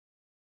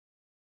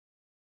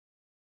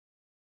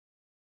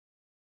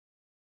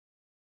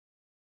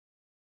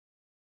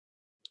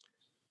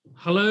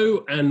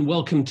Hello and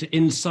welcome to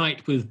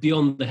Insight with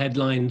Beyond the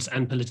Headlines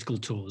and Political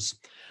Tours.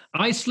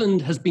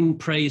 Iceland has been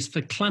praised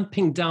for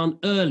clamping down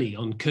early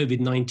on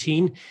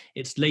COVID-19.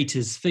 Its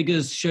latest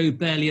figures show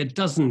barely a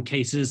dozen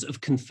cases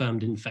of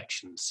confirmed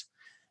infections.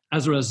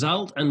 As a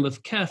result, and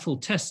with careful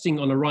testing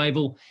on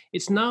arrival,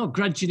 it's now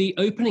gradually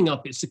opening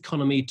up its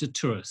economy to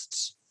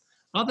tourists.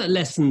 Are there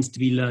lessons to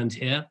be learned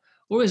here,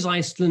 or is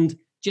Iceland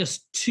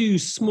just too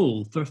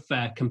small for a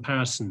fair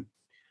comparison?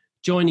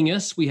 Joining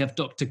us, we have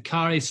Dr.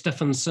 Kari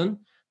Stefansson,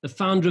 the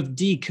founder of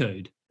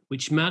Decode,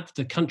 which mapped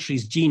the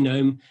country's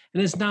genome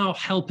and is now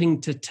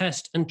helping to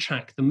test and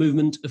track the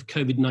movement of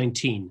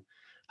COVID-19.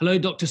 Hello,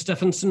 Dr.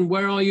 Stefansson.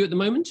 Where are you at the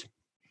moment?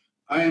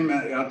 I am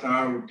at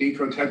our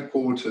Decode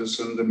headquarters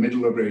in the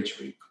middle of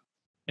Reykjavik.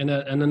 And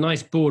a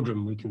nice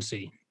boardroom, we can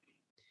see.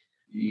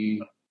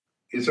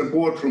 It's a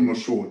boardroom of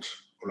sorts,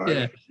 right?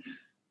 Yeah.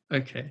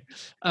 Okay.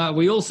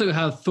 We also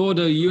have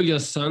Thordur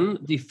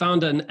Julliusson, the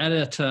founder and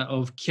editor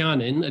of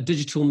Kjanin, a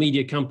digital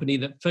media company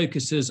that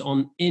focuses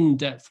on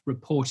in-depth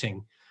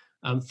reporting.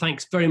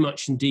 Thanks very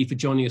much indeed for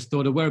joining us,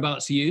 Thordur.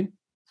 Whereabouts are you?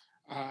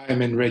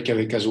 I'm in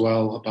Reykjavik as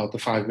well, about the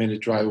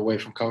 5-minute drive away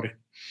from Kari.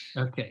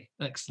 Okay,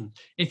 excellent.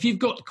 If you've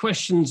got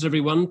questions,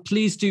 everyone,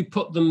 please do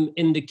put them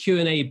in the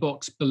Q&A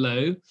box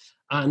below.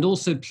 And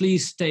also,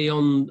 please stay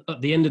on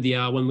at the end of the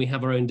hour when we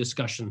have our own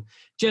discussion.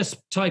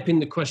 Just type in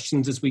the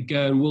questions as we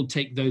go, and we'll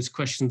take those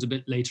questions a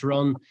bit later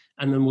on,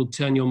 and then we'll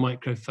turn your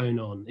microphone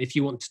on. If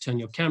you want to turn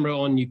your camera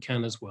on, you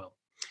can as well.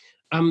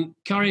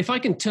 Kari, if I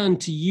can turn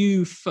to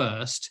you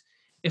first.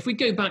 If we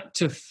go back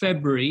to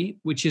February,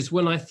 which is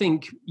when I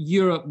think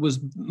Europe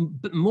was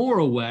more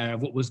aware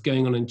of what was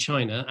going on in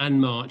China, and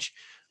March,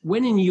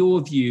 when, in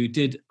your view,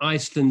 did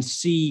Iceland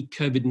see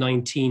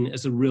COVID-19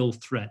 as a real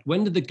threat?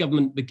 When did the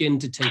government begin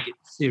to take it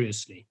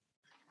seriously?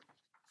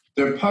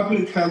 The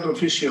public health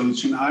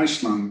officials in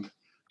Iceland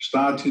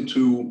started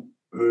to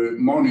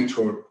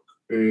monitor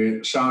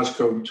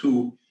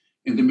SARS-CoV-2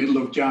 in the middle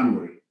of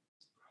January.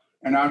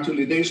 And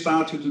actually, they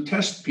started to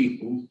test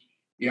people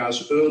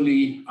as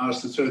early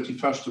as the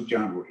 31st of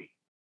January.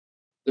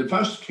 The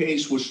first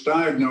case was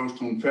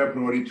diagnosed on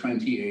February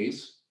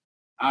 28th,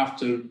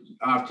 after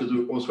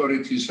the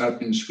authorities had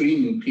been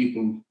screening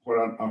people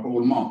for a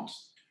whole month.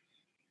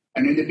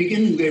 And in the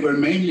beginning, they were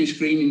mainly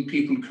screening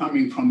people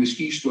coming from the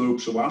ski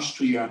slopes of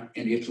Austria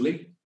and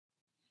Italy.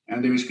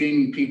 And they were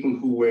screening people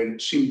who were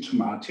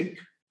symptomatic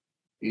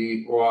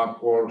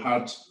or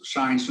had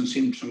signs and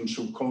symptoms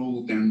of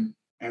cold and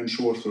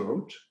sore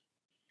throat.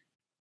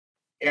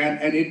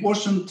 And it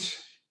wasn't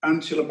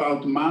until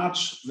about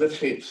March the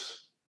 5th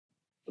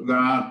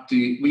that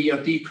we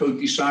at Decode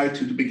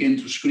decided to begin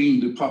to screen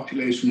the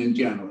population in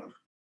general.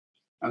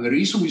 And the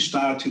reason we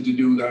started to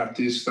do that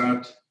is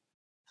that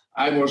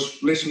I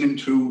was listening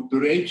to the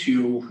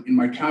radio in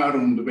my car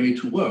on the way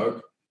to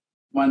work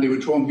when they were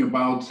talking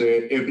about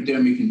the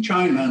epidemic in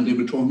China, and they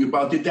were talking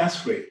about the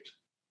death rate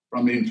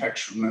from the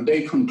infection. And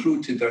they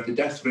concluded that the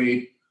death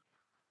rate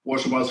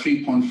was about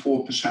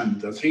 3.4%.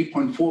 That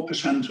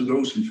 3.4% of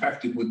those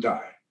infected would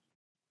die.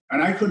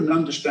 And I couldn't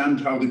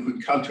understand how they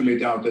could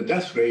calculate out the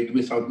death rate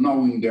without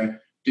knowing the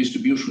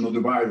distribution of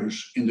the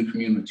virus in the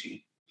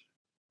community.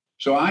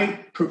 So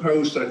I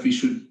proposed that we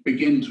should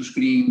begin to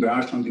screen the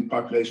Icelandic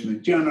population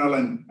in general,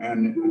 and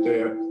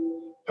the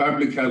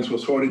public health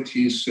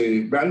authorities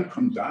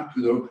welcomed that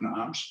with open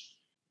arms.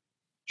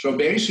 So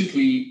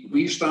basically,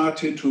 we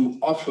started to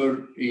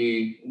offer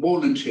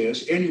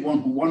volunteers,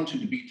 anyone who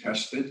wanted to be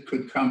tested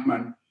could come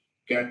and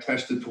get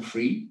tested for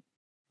free.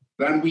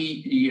 Then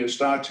we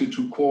started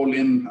to call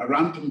in a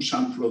random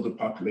sample of the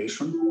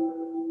population.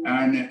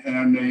 And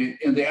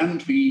in the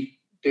end, we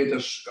did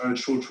a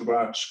sort of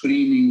a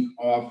screening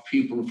of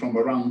people from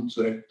around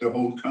the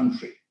whole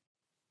country.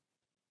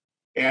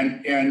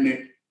 And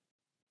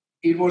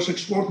it was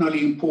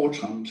extraordinarily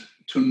important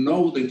to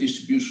know the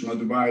distribution of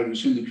the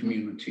virus in the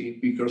community,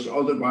 because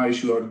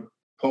otherwise you are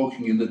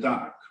poking in the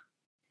dark.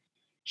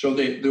 So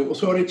the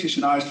authorities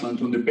in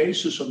Iceland, on the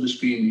basis of the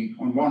screening,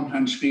 on one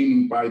hand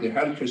screening by the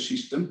healthcare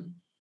system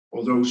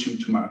of those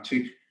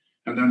symptomatic,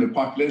 and then the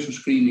population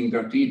screening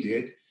that they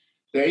did,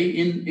 they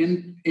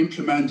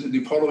implemented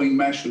the following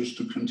measures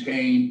to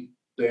contain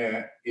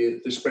the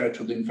spread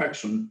of the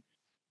infection.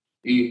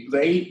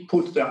 They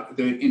put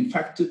the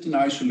infected in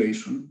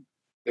isolation.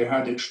 They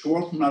had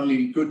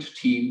extraordinarily good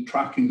team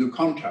tracking the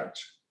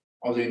contacts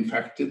of the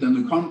infected, and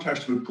the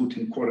contacts were put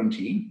in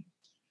quarantine.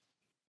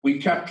 We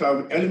kept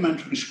our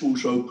elementary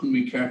schools open.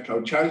 We kept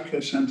our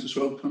childcare centers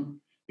open.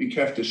 We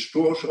kept the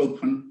stores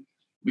open.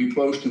 We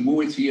closed the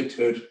movie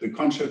theater, the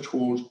concert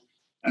halls,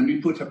 and we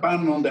put a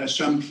ban on the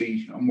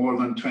assembly of more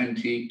than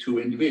 22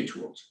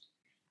 individuals.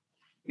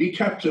 We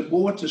kept the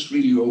borders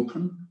really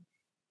open,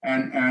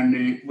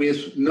 and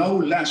with no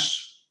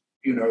less,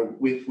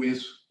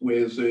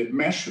 with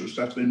measures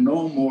that were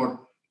no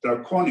more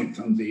draconic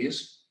than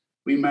these,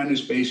 we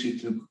managed basically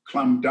to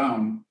clamp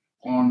down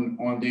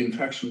on the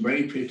infection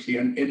very quickly.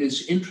 And it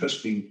is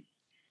interesting,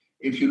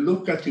 if you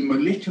look at the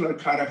molecular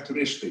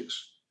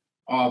characteristics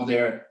of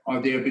the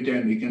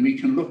epidemic, and we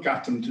can look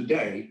at them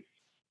today,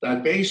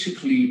 that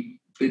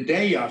basically the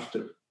day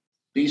after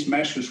these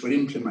measures were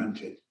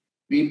implemented,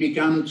 we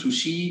began to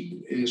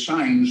see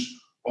signs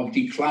of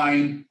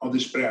decline of the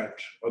spread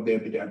of the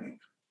epidemic.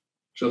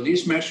 So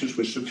these measures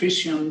were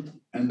sufficient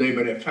and they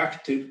were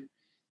effective,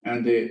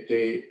 and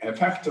the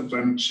effect of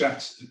them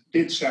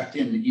did set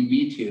in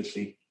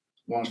immediately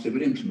once they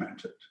were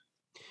implemented.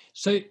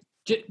 So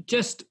it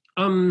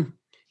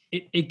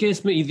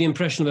gives me the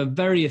impression of a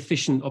very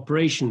efficient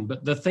operation,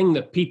 but the thing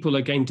that people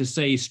are going to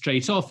say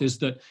straight off is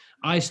that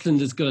Iceland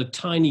has got a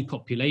tiny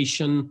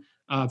population.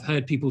 I've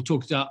heard people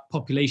talk about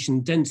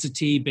population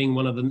density being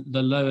one of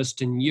the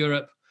lowest in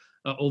Europe,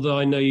 although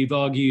I know you've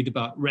argued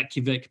about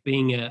Reykjavik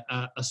being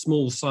a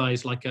small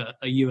size like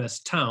a US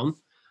town.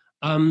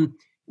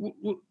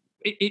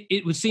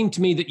 It would seem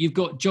to me that you've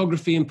got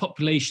geography and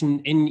population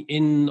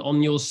in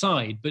on your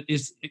side, but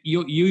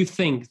you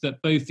think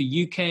that both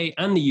the UK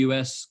and the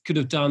US could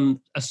have done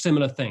a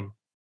similar thing?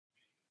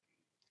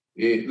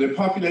 The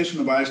population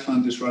of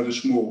Iceland is rather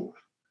small,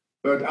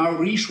 but our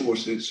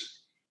resources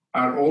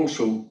are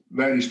also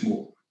very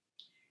small.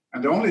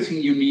 And the only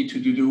thing you need to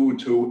do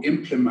to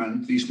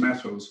implement these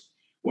methods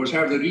was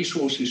have the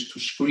resources to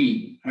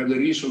screen, have the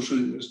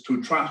resources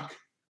to track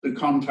the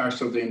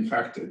contacts of the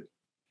infected.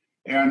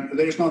 And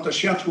there is not a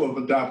shadow of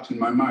a doubt in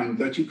my mind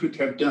that you could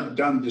have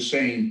done the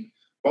same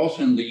both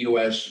in the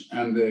US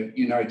and the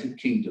United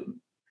Kingdom.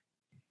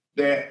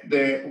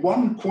 The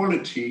one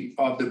quality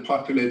of the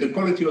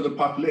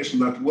population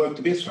that worked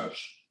with us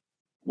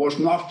was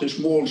not the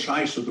small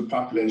size of the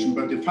population,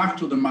 but the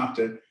fact of the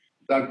matter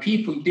that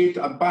people did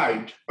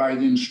abide by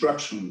the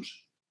instructions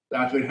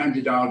that were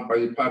handed out by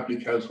the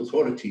public health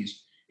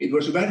authorities. It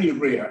was very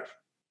rare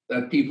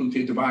that people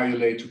did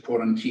violate the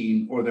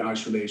quarantine or the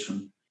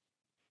isolation.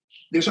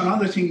 There's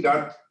another thing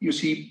that you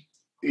see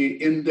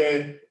in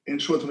the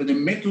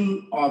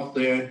middle of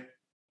the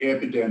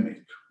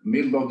epidemic,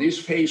 middle of this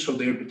phase of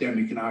the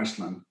epidemic in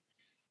Iceland,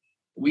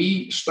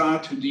 we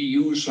started to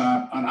use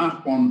an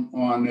app on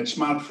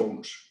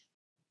smartphones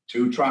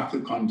to track the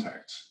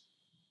contacts.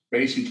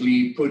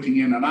 Basically putting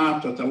in an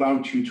app that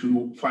allowed you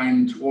to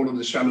find all of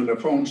the cellular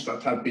phones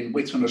that had been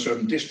within a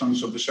certain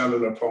distance of the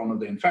cellular phone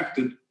of the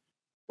infected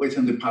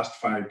within the past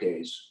 5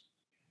 days.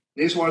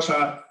 This was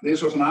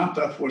an app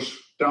that was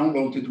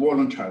downloaded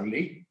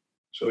voluntarily,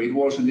 so it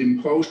wasn't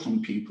imposed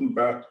on people,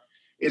 but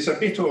it's a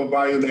bit of a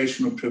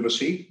violation of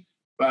privacy,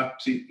 but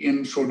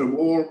in sort of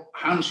all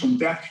hands on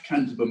deck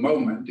kind of a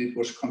moment, it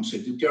was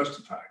considered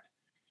justified.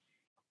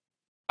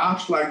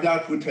 Apps like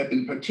that would have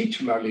been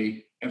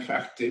particularly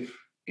effective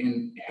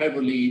in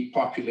heavily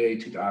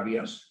populated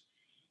areas.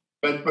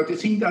 But the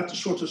thing that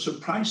sort of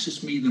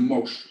surprises me the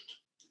most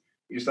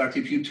is that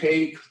if you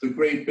take the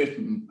Great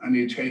Britain and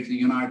you take the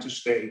United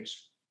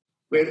States,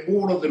 where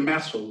all of the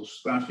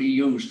methods that we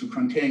use to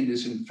contain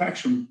this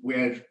infection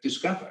were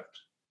discovered,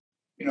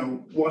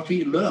 what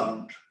we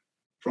learned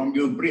from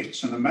your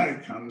Brits and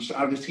Americans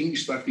are the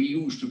things that we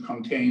use to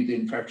contain the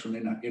infection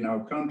in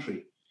our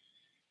country.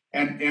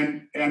 And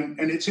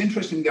it's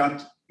interesting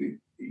that,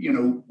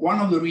 one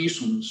of the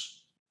reasons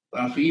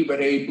that we were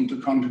able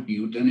to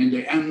contribute, and in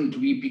the end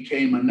we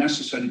became a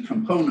necessary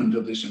component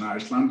of this in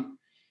Iceland,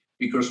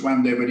 because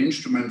when there were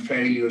instrument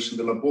failures in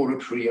the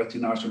laboratory at the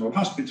National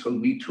Hospital,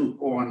 we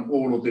took on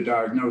all of the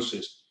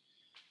diagnosis.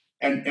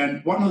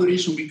 And one of the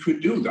reasons we could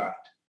do that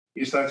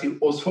is that the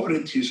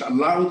authorities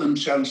allow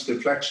themselves the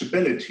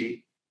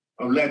flexibility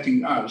of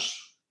letting us,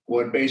 who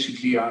are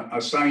basically a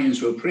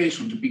science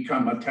operation, to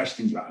become a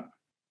testing lab.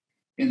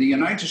 In the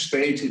United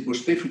States, it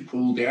was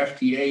difficult. The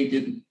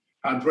FDA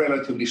had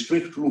relatively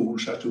strict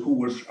rules as to who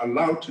was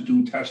allowed to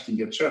do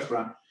testing,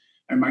 etc.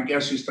 And my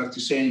guess is that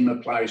the same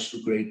applies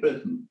to Great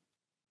Britain.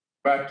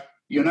 But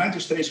the United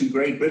States and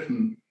Great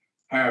Britain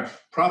have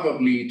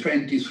probably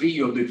 23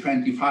 of the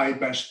 25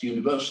 best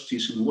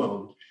universities in the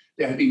world.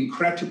 They have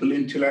incredible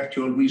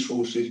intellectual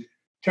resources,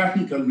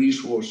 technical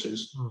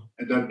resources,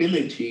 and the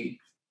ability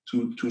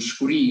to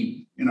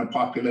screen in a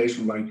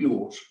population like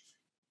yours.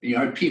 You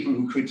have people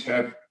who could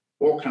have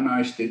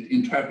organized it,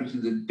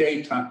 interpreted the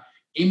data,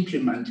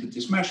 implemented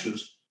these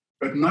measures,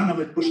 but none of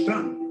it was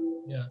done.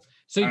 Yeah.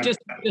 So just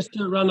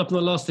to round up on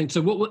the last thing.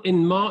 So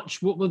in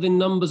March, what were the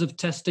numbers of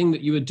testing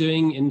that you were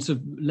doing in sort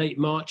of late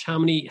March? How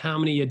many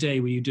a day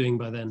were you doing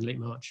by then, late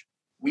March?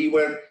 We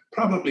were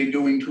probably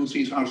doing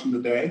 2,000-3,000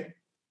 a day.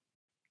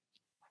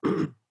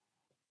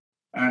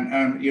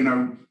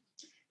 and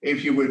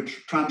if you would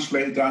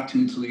translate that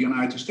into the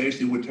United States,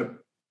 they would have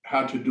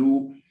had to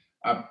do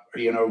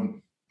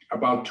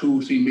about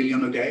 2-3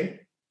 million a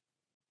day.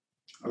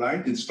 All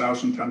right, it's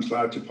 1,000 times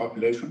larger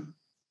population,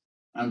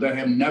 and they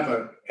have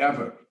never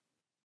ever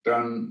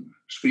done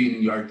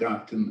screening like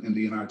that in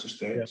the United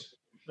States.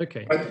 Yeah.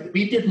 Okay. But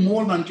we did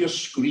more than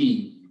just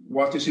screen.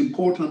 What is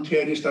important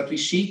here is that we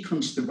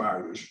sequenced the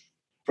virus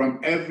from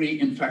every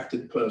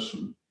infected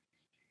person.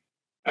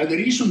 And the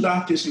reason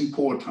that is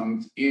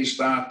important is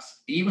that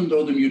even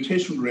though the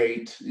mutation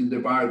rate in the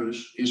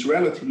virus is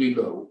relatively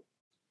low,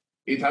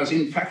 it has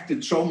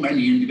infected so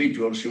many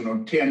individuals,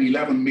 10,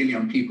 11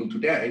 million people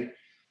today,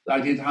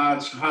 that it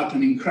has had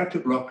an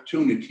incredible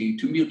opportunity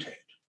to mutate.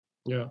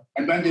 Yeah.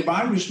 And when the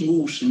virus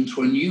moves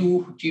into a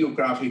new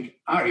geographic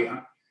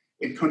area,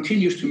 it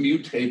continues to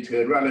mutate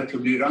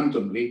relatively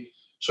randomly.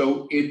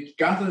 So it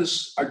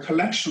gathers a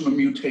collection of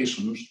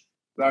mutations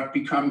that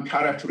become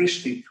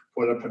characteristic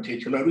for a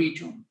particular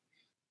region.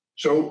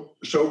 So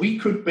we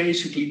could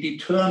basically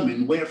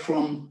determine where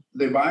from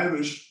the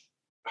virus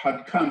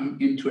had come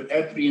into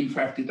every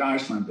infected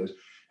Icelander.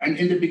 And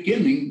in the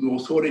beginning, the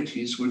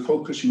authorities were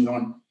focusing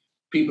on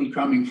people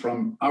coming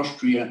from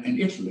Austria and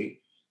Italy.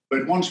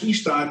 But once we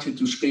started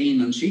to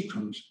screen and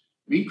sequence,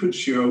 we could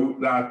show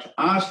that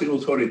as the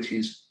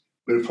authorities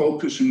were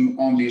focusing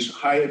on these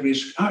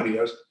high-risk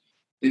areas,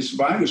 this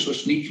virus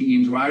was sneaking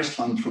into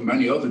Iceland from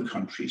many other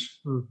countries.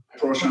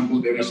 For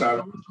example, there is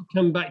I'll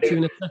come back to you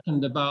in a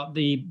second about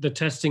the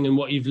testing and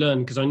what you've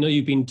learned, because I know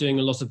you've been doing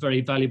a lot of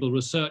very valuable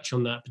research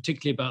on that,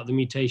 particularly about the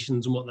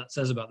mutations and what that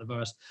says about the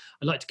virus.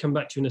 I'd like to come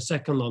back to you in a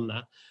second on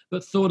that.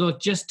 But Thordur,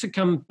 just to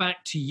come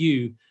back to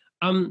you,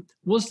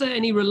 was there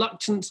any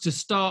reluctance to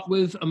start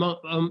with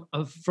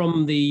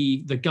from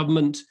the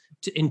government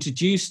to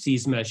introduce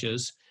these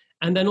measures?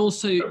 And then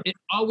also,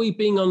 are we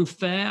being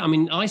unfair? I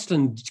mean,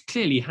 Iceland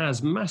clearly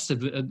has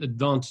massive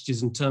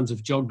advantages in terms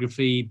of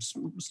geography,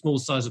 small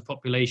size of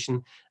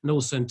population, and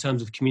also in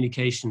terms of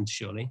communication,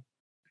 surely.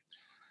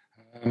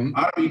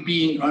 Are we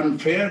being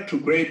unfair to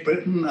Great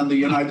Britain and the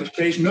United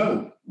States?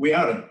 No, we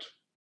aren't.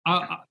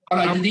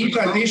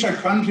 These are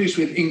countries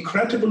with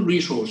incredible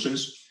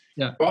resources,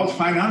 both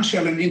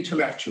financial and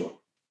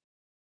intellectual.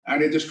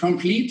 And it is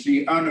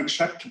completely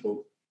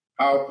unacceptable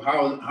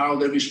how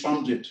they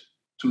responded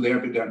to the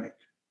epidemic.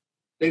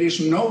 There is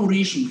no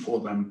reason for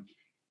them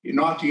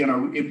not, there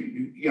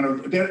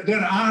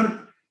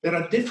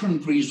are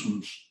different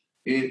reasons.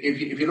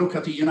 If you look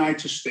at the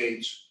United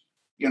States,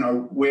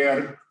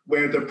 where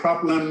the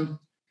problem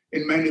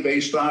in many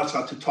ways starts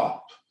at the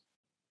top,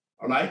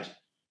 all right?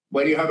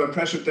 Where you have a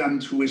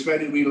president who is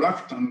very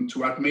reluctant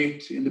to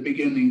admit in the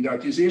beginning that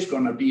this is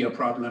going to be a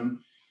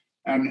problem,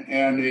 and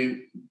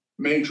it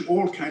makes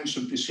all kinds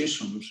of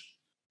decisions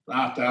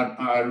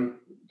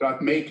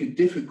that make it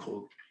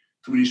difficult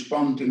to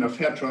respond in a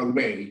federal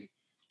way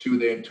to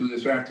the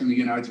threat in the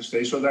United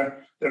States. So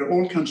there are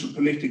all kinds of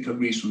political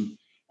reasons.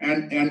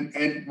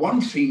 And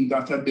one thing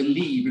that I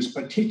believe is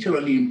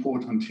particularly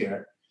important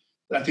here,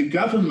 that the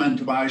government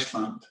of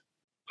Iceland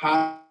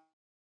had,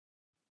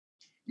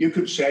 you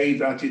could say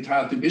that it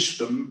had the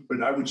wisdom,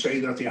 but I would say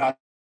that they had.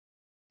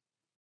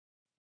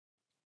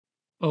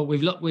 Oh,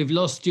 we've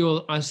lost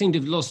your. I seem to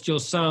have lost your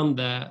sound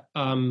there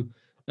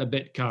a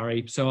bit,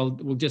 Kari. So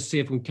we'll just see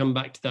if we can come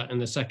back to that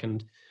in a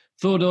second.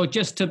 Thordur,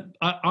 just to,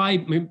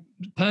 I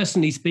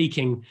personally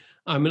speaking,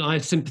 I mean, I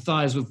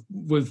sympathise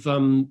with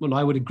well,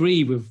 I would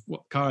agree with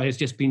what Kari has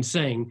just been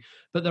saying,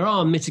 but there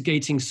are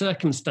mitigating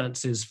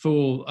circumstances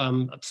for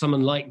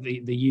someone like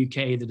the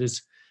UK that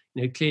has,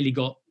 clearly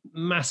got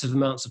massive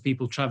amounts of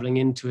people travelling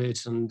into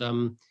it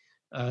and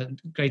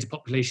greater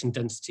population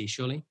density,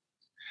 surely.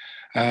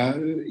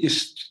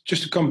 Yes,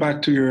 just to come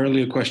back to your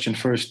earlier question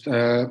first.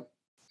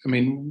 I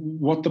mean,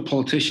 what the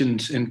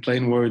politicians, in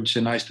plain words,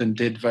 in Iceland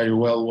did very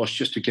well was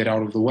just to get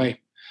out of the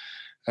way.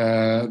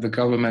 The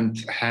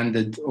government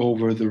handed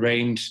over the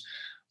reins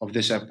of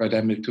this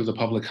epidemic to the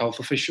public health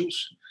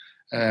officials,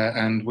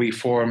 and we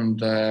formed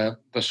the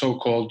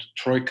so-called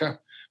Troika,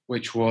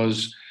 which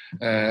was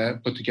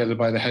put together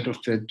by the head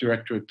of the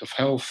Directorate of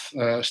Health,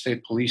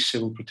 State Police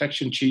Civil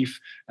Protection Chief,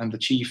 and the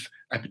Chief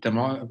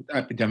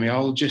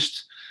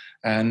Epidemiologist.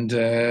 And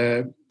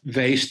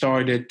they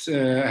started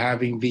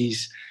having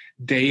these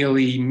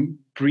daily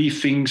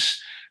briefings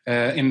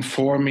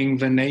informing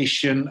the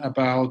nation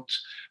about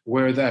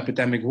where the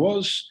epidemic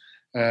was,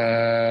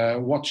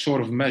 what sort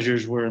of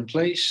measures were in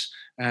place,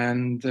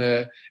 and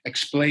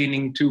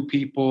explaining to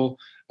people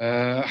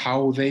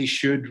how they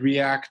should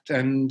react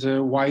and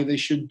why they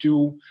should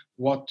do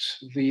what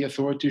the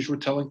authorities were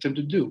telling them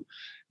to do.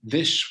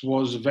 This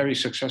was very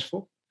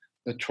successful.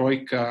 The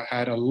Troika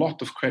had a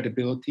lot of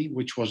credibility,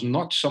 which was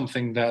not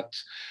something that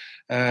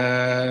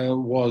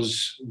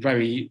was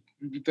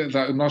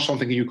not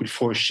something you could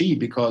foresee,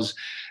 because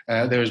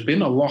there's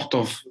been a lot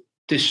of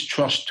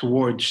distrust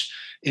towards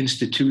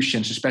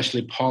institutions,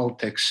 especially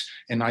politics,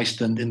 in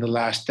Iceland in the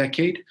last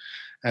decade.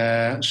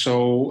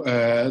 So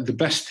the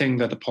best thing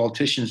that the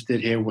politicians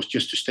did here was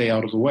just to stay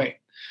out of the way.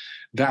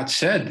 That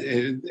said,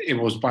 it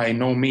was by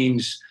no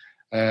means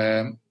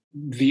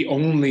the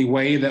only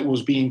way that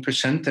was being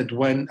presented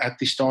when at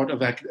the start of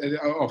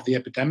the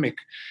epidemic,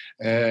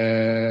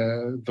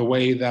 the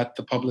way that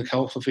the public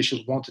health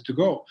officials wanted to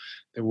go.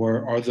 There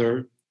were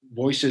other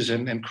voices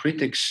and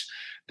critics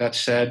that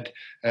said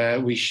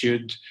we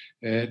should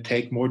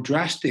take more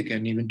drastic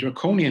and even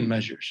draconian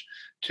measures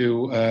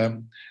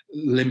to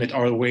limit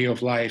our way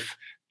of life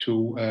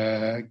to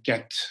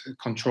get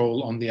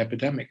control on the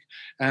epidemic,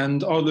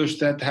 and others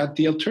that had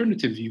the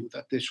alternative view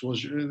that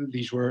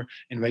these were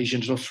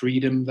invasions of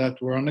freedom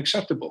that were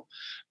unacceptable.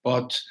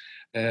 But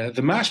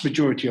the mass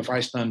majority of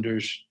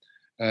Icelanders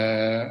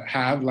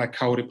have, like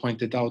Kari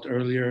pointed out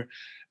earlier,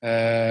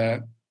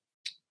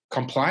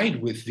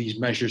 complied with these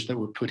measures that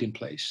were put in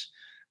place.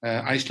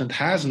 Iceland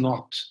has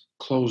not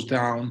closed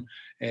down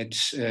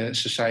its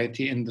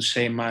society in the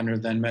same manner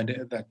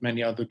that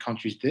many other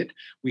countries did.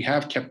 We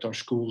have kept our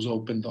schools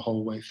open the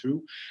whole way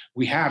through.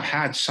 We have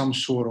had some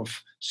sort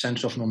of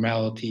sense of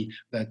normality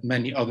that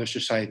many other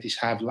societies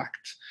have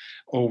lacked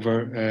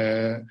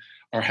over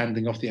our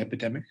handling of the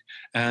epidemic.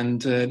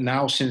 And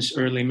now, since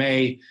early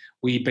May,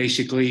 we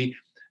basically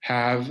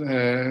have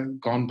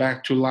gone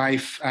back to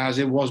life as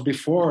it was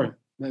before,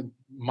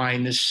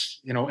 minus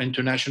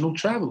international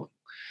travel.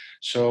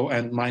 So,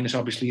 and minus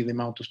obviously the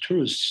amount of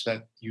tourists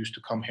that used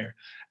to come here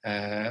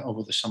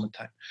over the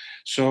summertime.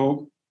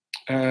 So,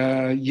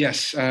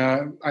 yes,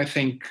 I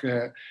think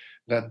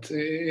that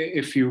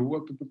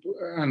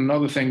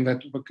another thing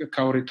that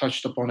Kari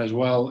touched upon as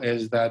well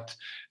is that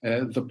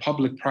the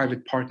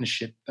public-private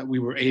partnership that we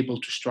were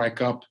able to strike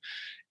up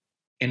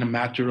in a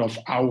matter of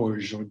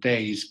hours or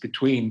days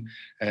between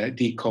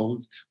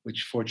Decode,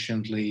 which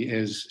fortunately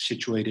is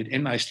situated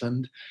in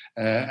Iceland,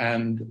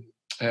 and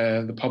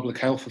the public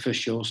health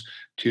officials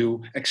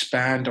to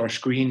expand our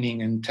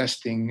screening and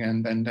testing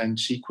and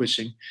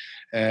sequencing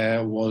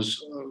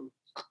was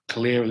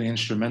clearly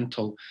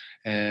instrumental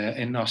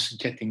in us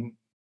getting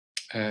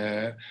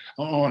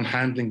on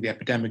handling the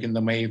epidemic in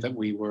the way that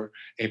we were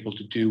able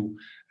to do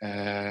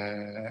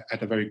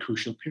at a very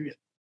crucial period.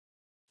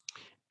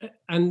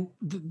 And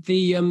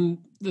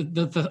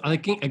I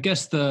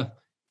guess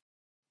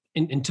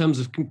in terms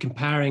of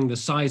comparing the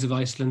size of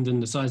Iceland and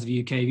the size of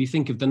the UK, if you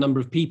think of the number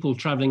of people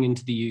traveling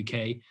into the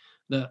UK,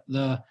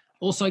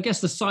 also I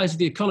guess the size of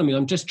the economy.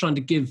 I'm just trying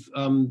to give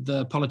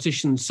the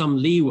politicians some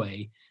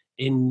leeway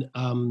in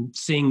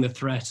seeing the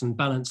threat and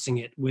balancing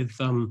it with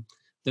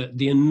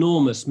the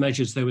enormous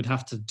measures they would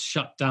have to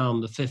shut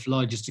down the fifth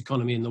largest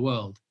economy in the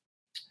world.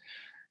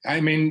 I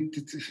mean,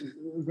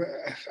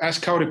 as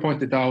Kari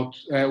pointed out,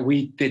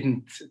 we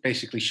didn't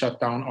basically shut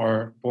down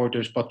our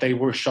borders, but they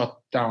were shut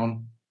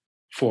down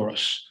for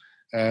us.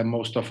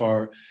 Most of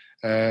our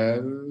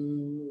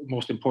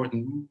most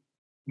important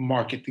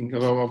marketing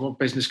or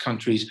business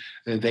countries,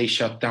 they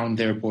shut down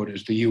their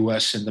borders. The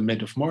US in the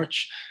mid of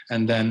March,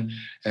 and then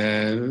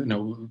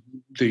the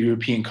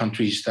European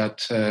countries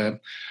that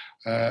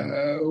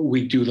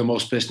we do the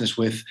most business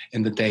with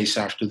in the days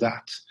after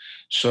that.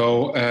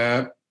 So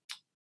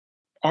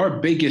our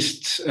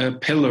biggest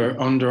pillar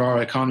under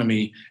our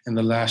economy in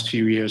the last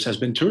few years has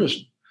been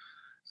tourism.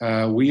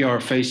 We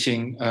are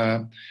facing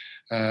a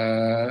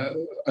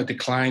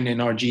decline in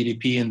our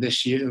GDP in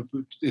this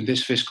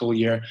fiscal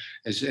year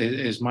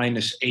is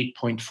minus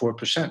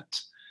 8.4%.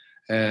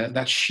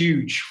 That's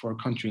huge for a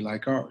country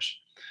like ours.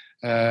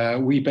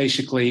 We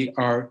basically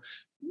are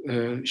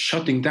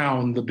shutting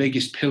down the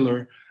biggest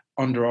pillar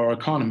under our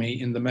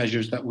economy in the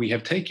measures that we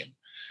have taken.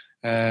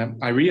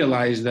 I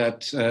realize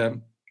that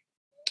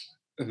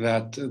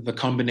the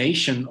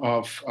combination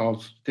of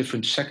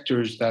different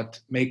sectors that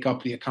make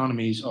up the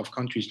economies of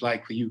countries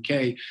like the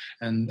UK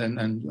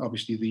and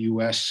obviously the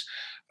US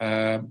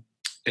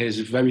is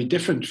very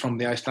different from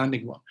the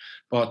Icelandic one.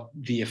 But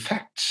the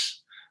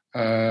effects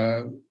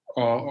on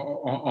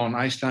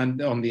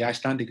Iceland, on the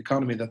Icelandic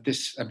economy that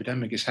this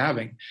epidemic is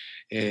having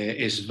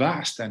is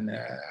vast, and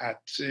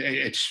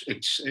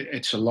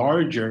it's a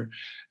larger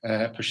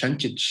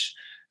percentage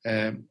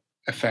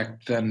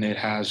effect than it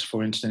has,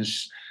 for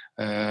instance,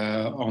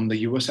 on the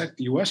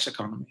US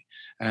economy,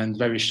 and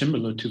very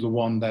similar to the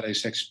one that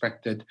is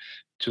expected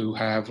to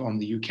have on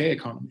the UK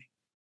economy.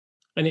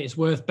 And it's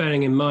worth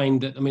bearing in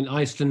mind that,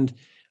 Iceland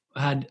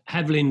had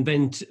heavily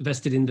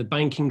invested in the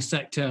banking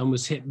sector and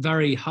was hit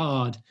very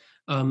hard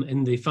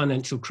in the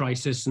financial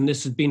crisis. And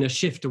this has been a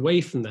shift away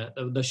from that.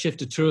 The shift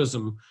to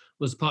tourism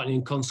was partly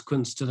in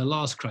consequence to the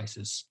last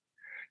crisis.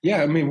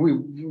 Yeah, we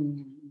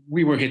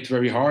were hit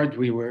very hard.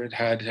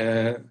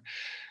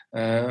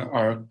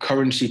 Our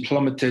currency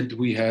plummeted.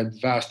 We had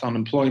vast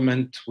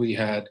unemployment. We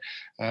had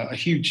a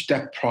huge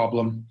debt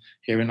problem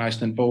here in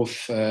Iceland,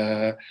 both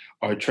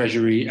our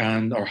treasury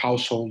and our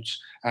households.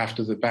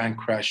 After the bank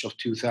crash of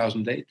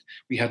 2008,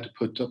 we had to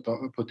put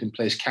in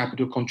place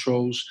capital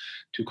controls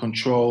to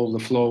control the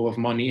flow of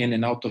money in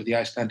and out of the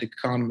Icelandic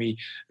economy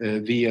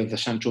via the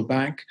central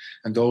bank,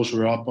 and those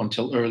were up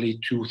until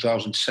early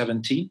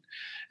 2017.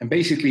 And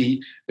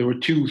basically, there were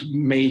two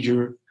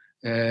major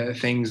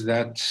things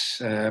that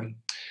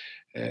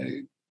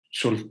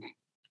sort of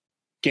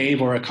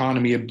gave our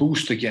economy a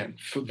boost again.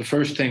 The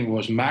first thing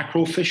was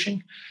macro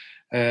fishing,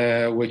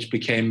 which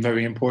became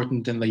very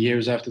important in the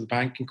years after the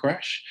banking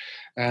crash.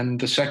 And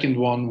the second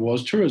one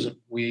was tourism.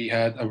 We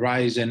had a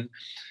rise in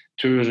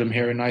tourism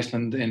here in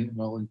Iceland. In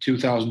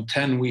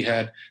 2010, we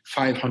had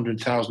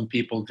 500,000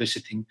 people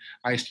visiting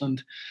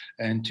Iceland.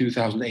 In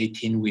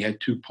 2018, we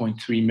had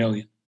 2.3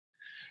 million.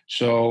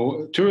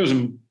 So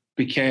tourism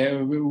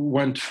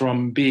went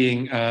from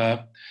being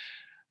a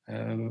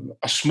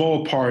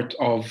small part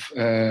of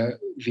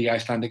the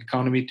Icelandic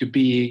economy to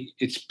be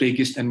its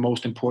biggest and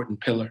most important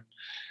pillar.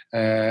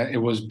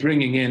 It was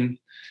bringing in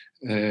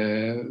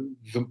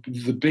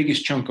the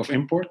biggest chunk of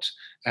imports,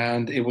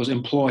 and it was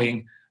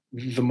employing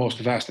the most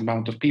vast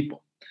amount of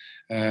people.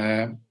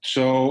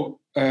 So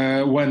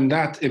when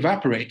that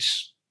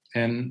evaporates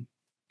in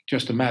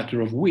just a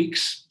matter of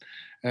weeks,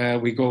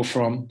 we go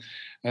from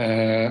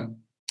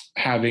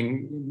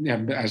having,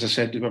 as I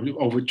said,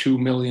 over 2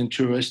 million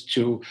tourists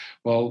to,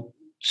 well,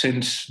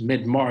 since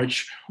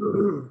mid-March,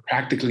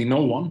 practically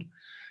no one.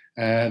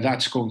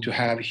 That's going to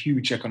have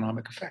huge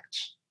economic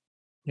effects.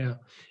 Yeah.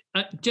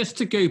 Just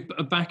to go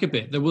back a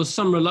bit, there was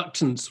some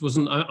reluctance,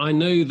 wasn't I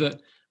know that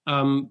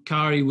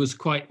Kari was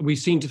we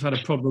seem to have had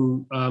a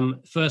problem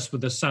first with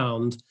the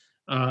sound,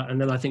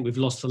 and then I think we've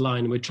lost the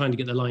line, and we're trying to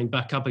get the line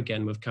back up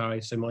again with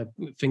Kari, so my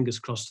fingers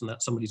crossed on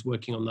that. Somebody's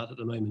working on that at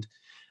the moment.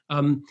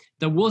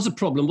 There was a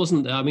problem,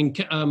 wasn't there? I mean,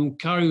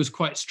 Kari was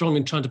quite strong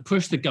in trying to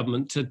push the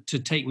government to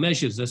take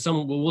measures. There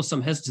was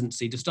some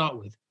hesitancy to start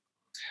with.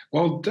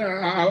 Well,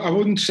 I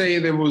wouldn't say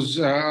there was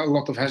a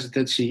lot of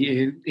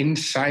hesitancy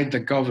inside the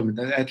government,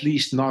 at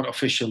least not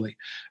officially.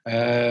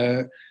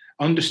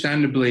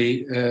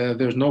 Understandably,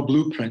 there's no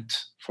blueprint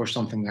for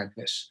something like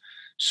this.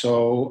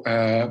 So,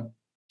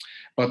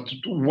 but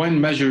when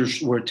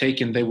measures were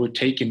taken, they were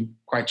taken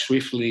quite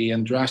swiftly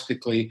and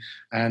drastically.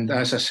 And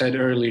as I said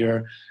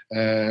earlier,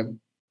 the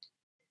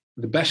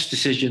best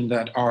decision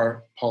that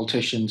our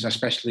politicians,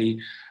 especially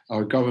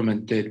our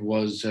government, did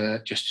was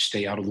just to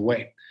stay out of the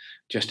way.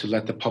 Just to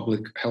let the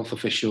public health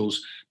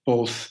officials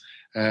both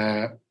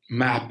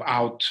map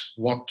out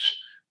what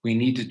we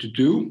needed to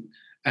do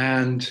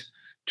and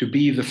to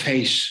be the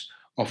face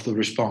of the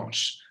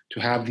response, to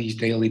have these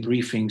daily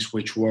briefings,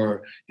 which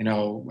were,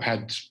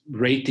 had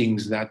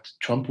ratings that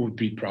Trump would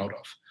be proud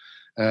of,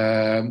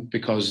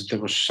 because there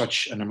was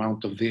such an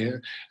amount of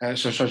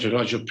such a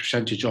large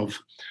percentage of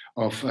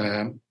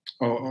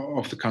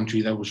the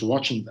country that was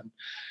watching them,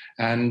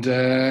 and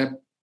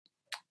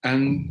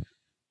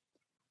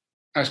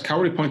as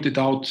Kari pointed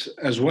out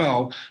as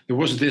well, there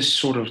was this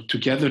sort of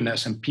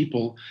togetherness, and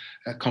people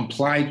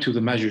complied to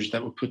the measures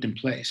that were put in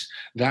place.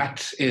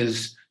 That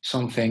is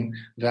something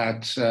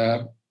that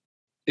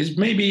is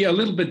maybe a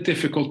little bit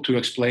difficult to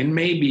explain.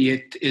 Maybe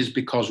it is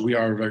because we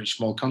are a very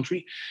small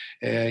country.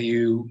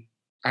 You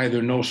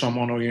either know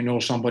someone or you know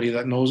somebody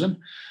that knows them.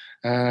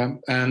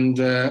 And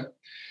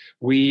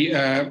we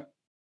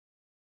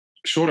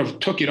sort of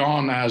took it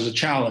on as a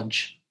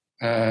challenge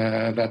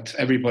that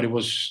everybody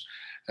was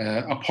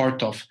a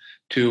part of,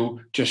 to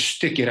just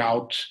stick it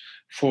out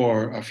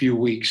for a few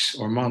weeks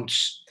or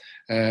months,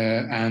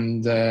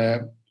 and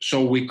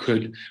so we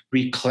could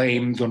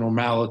reclaim the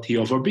normality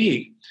of our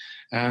being.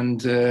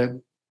 And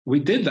we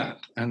did that.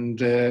 And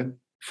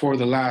for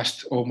the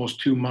last almost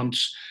 2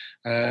 months,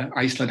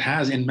 Iceland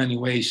has, in many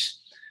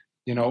ways,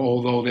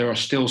 although there are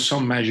still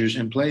some measures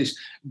in place,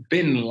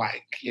 been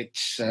like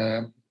it's,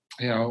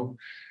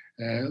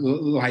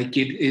 like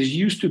it is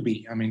used to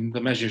be. I mean, the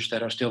measures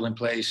that are still in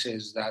place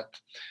is that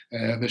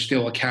there's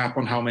still a cap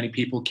on how many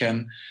people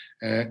can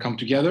come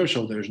together,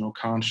 so there's no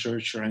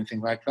concerts or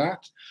anything like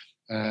that.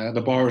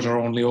 The bars are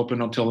only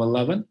open until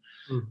 11,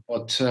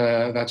 but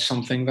that's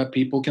something that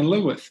people can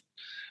live with.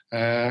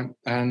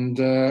 And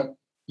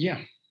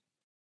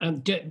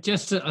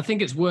just I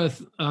think it's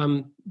worth,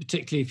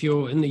 particularly if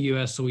you're in the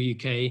US or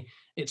UK,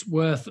 it's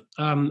worth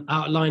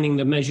outlining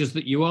the measures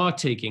that you are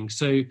taking.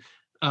 So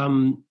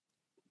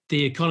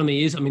the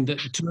economy is,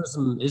 the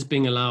tourism is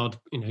being allowed,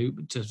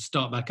 to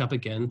start back up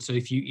again. So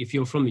if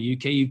you're from the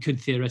UK, you could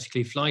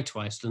theoretically fly to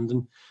Iceland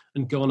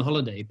and go on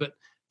holiday. But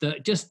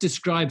just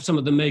describe some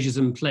of the measures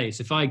in place.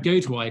 If I go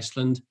to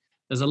Iceland,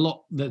 there's a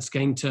lot that's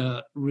going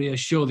to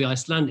reassure the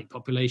Icelandic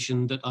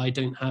population that I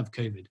don't have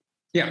COVID.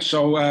 Yeah,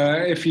 so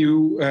if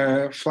you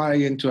fly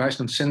into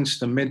Iceland since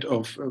the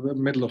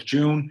middle of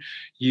June,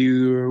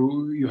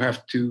 you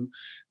have to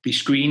be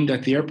screened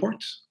at the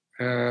airport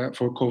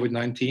for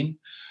COVID-19.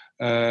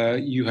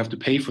 You have to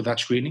pay for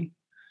that screening,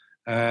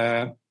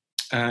 and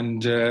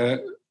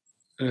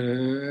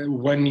if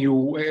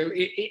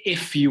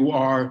you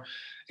are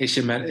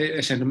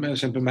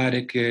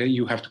asymptomatic,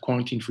 you have to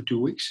quarantine for 2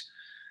 weeks.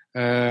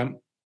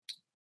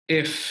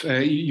 If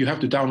you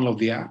have to download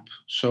the app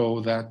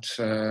so that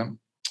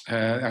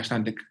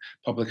Icelandic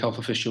public health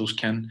officials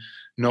can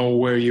know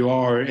where you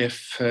are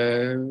if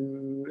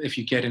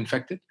you get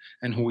infected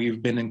and who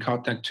you've been in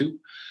contact to.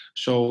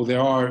 So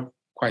there are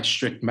quite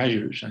strict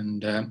measures,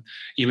 and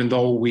even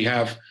though we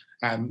have,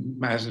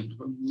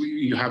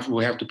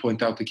 we have to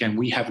point out again,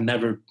 we have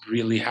never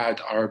really had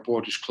our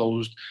borders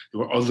closed. There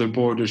were other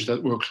borders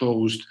that were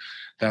closed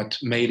that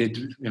made it,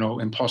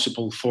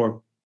 impossible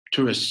for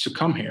tourists to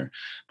come here.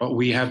 But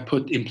we have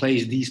put in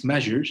place these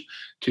measures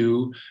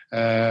to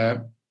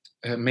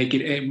make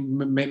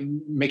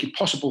it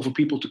possible for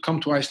people to come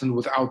to Iceland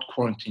without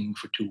quarantining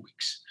for 2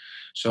 weeks.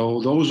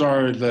 So those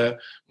are the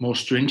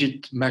most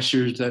stringent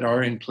measures that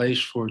are in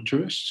place for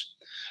tourists.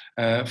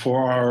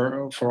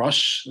 For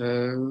us,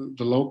 the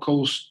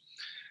locals,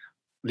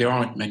 there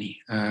aren't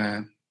many.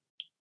 To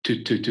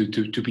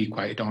be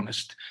quite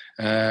honest,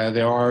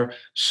 there are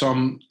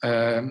some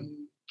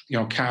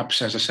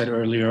caps, as I said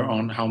earlier,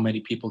 on how many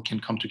people can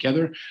come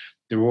together.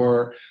 There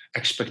were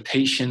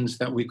expectations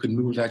that we could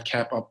move that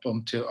cap up to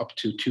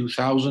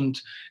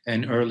 2,000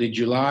 in early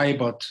July,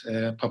 but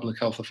public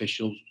health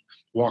officials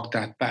walked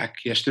that back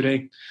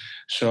yesterday.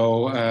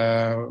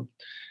 So,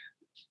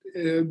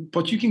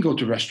 but you can go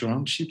to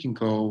restaurants, you can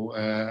go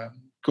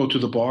to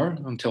the bar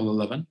until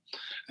 11,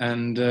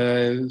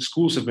 and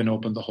schools have been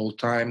open the whole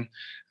time.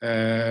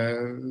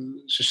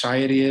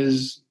 Society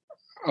is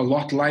a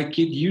lot like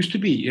it used to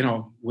be,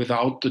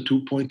 without the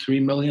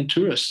 2.3 million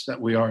tourists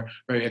that we are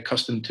very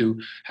accustomed to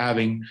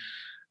having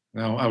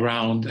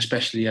around,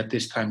 especially at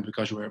this time,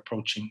 because we're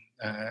approaching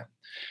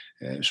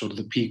sort of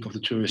the peak of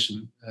the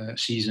tourism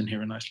season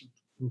here in Iceland.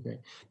 Okay.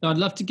 Now, I'd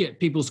love to get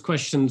people's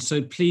questions,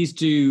 so please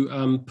do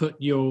put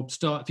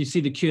if you see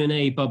the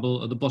Q&A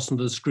bubble at the bottom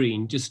of the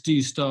screen, just do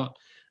start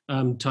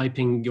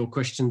typing your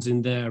questions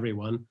in there,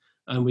 everyone,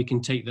 and we can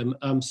take them.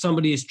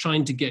 Somebody is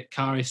trying to get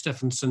Kari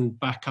Stefansson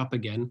back up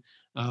again.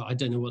 I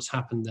don't know what's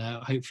happened there.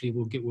 Hopefully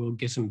we'll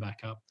get him back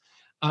up.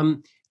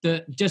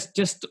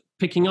 Just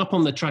picking up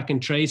on the track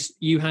and trace,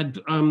 you had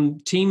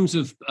teams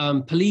of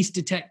police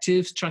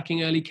detectives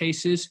tracking early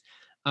cases.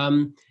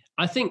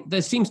 I think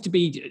there seems to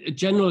be a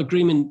general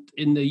agreement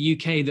in the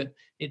UK that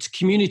it's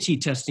community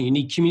testing. You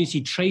need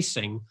community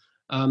tracing.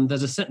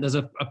 There's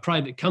a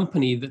private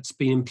company that's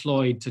been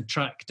employed to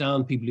track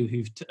down people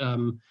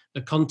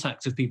the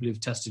contacts of people who've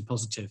tested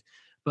positive.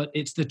 But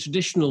it's the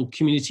traditional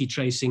community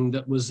tracing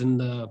that was in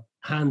the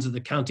hands of the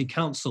county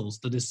councils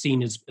that is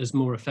seen as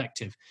more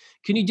effective.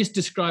 Can you just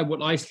describe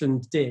what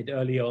Iceland did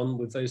early on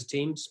with those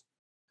teams?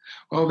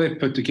 Well, they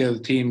put together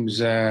teams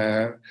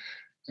that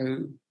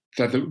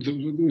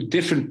the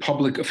different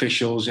public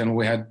officials,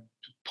 we had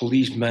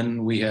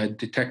policemen, we had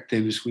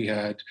detectives, we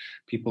had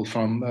people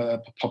from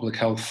public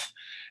health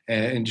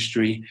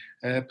industry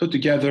put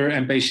together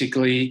and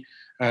basically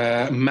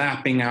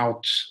mapping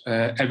out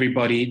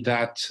everybody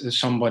that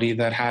somebody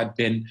that had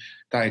been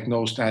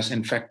diagnosed as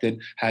infected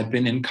had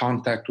been in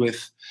contact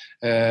with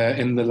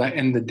in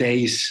the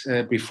days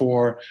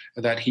before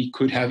that he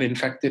could have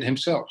infected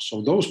himself.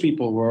 So those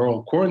people were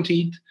all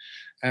quarantined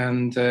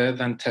and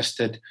then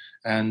tested,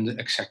 and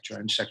etc.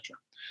 etc.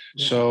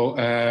 Yeah. So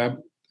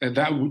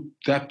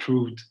that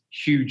proved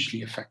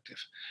hugely effective.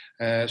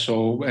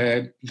 So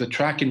the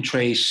track and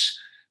trace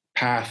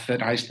path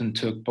that Iceland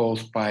took,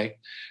 both by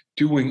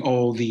doing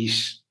all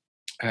these,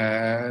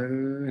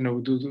 doing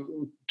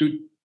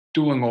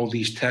all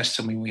these tests.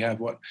 I mean, we have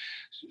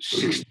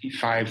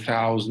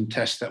 65,000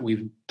 tests that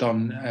we've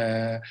done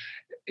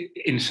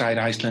inside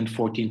Iceland,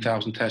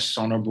 14,000 tests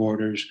on our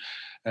borders,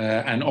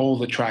 and all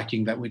the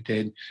tracking that we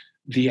did.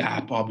 The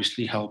app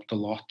obviously helped a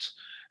lot.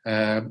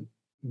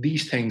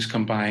 These things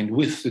combined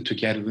with the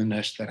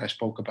togetherness that I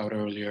spoke about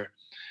earlier,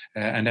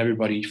 and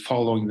everybody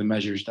following the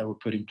measures that were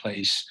put in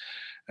place,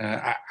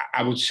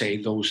 I would say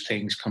those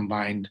things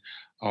combined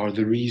are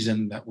the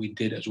reason that we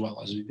did as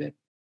well as we did.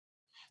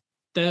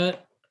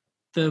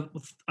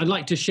 I'd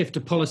like to shift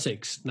to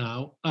politics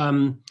now.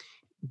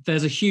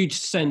 There's a huge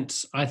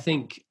sense, I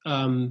think,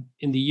 in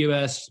the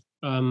US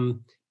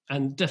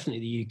and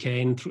definitely the UK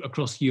and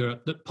across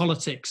Europe, that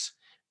politics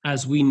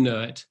as we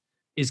know it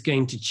is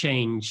going to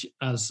change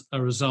as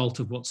a result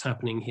of what's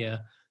happening here,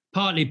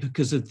 partly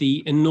because of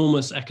the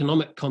enormous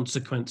economic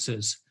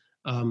consequences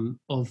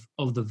of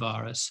the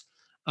virus.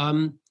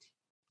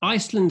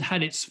 Iceland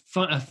had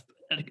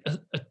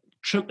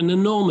an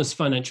enormous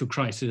financial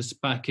crisis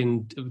back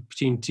in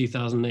between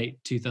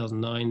 2008,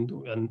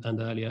 2009 and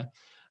earlier.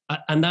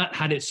 And that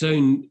had its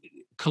own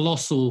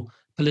colossal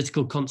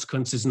political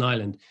consequences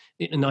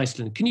in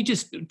Iceland. Can you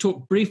just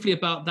talk briefly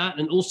about that?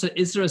 And also,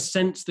 is there a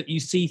sense that you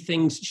see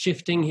things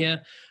shifting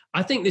here?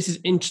 I think this is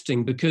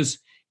interesting because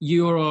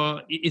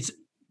you're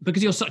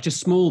such a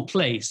small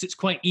place, it's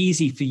quite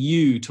easy for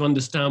you to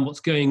understand what's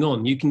going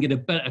on. You can get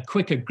a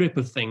quicker grip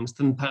of things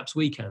than perhaps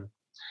we can.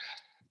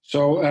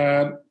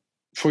 So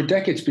for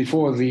decades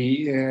before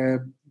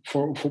the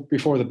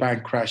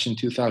bank crash in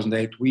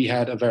 2008, we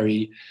had a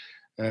very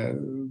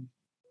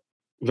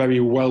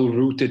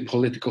well-rooted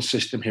political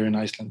system here in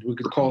Iceland. We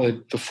could call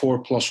it the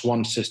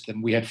 4+1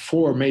 system. We had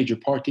four major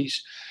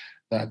parties.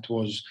 That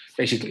was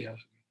basically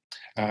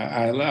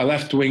a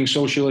left-wing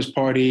socialist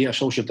party, a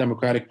social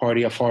democratic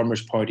party, a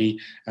farmers party,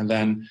 and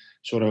then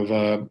sort of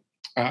a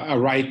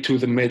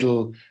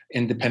right-to-the-middle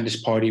independence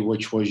party,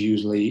 which was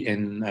usually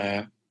in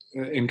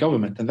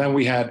government. And then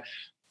we had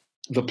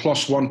the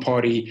 +1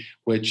 party,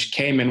 which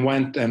came and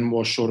went and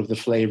was sort of the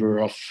flavor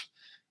of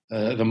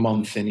the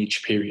month in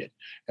each period.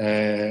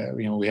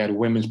 We had a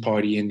women's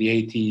party in the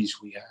 80s.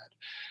 We had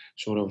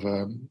sort of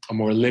a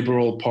more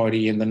liberal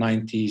party in the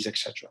 90s,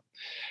 etc.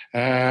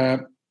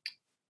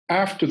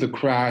 After the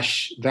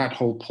crash, that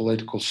whole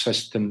political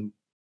system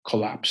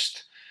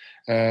collapsed.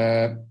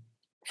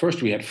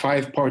 First, we had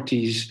 5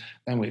 parties,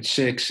 then we had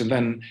 6, and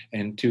then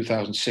in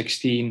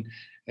 2016,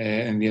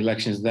 in the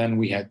elections, then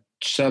we had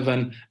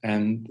 7,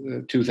 and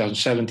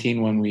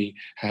 2017, when we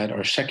had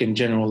our second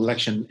general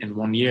election in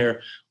 1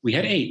 year, we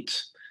had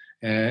 8.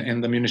 In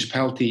the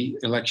municipality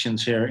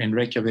elections here in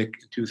Reykjavik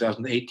in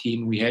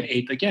 2018, we had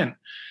 8 again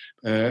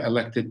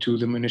elected to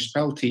the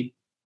municipality.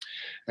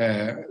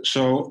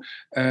 So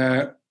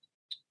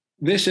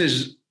this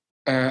is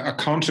a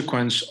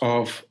consequence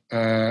of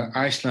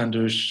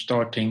Icelanders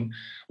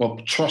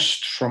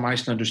trust from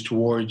Icelanders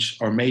towards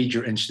our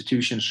major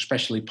institutions,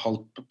 especially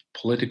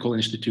political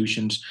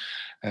institutions,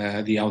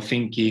 the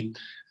Alþingi,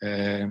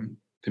 the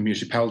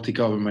municipality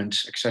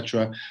governments,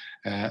 etc.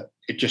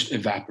 It just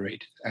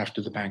evaporated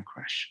after the bank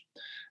crash.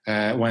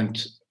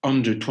 Went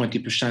under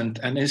 20%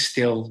 and is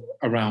still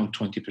around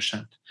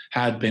 20%,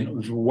 had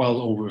been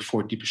well over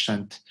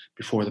 40%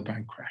 before the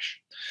bank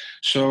crash.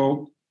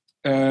 So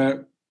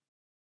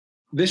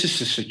this is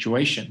the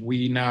situation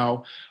we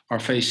now are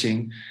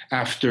facing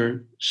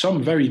after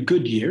some very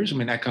good years. I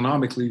mean,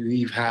 economically,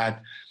 we've had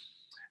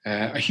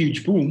a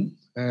huge boom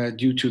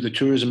due to the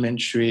tourism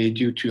industry,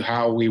 due to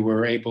how we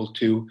were able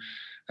to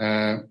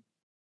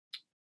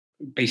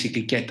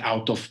basically get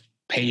out of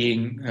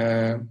paying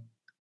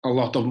a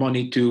lot of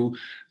money to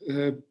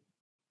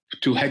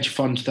hedge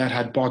funds that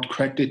had bought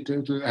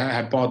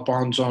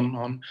bonds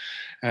on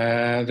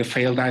the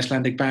failed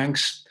Icelandic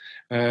banks.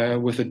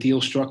 With a deal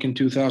struck in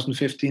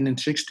 2015 and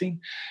 16,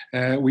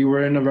 we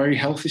were in a very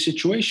healthy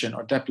situation.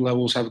 Our debt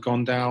levels have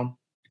gone down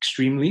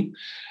extremely.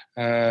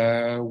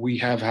 We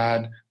have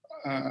had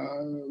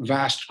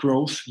vast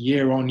growth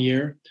year on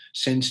year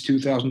since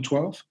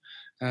 2012,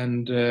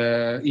 and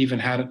even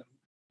had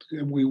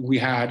we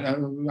had a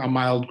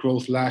mild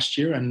growth last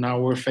year, and now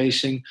we're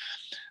facing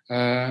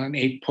an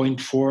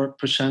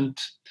 8.4%.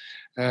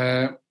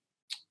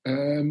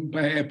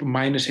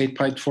 Minus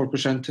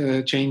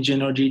 8.4% change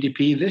in our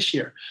GDP this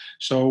year.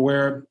 So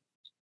we're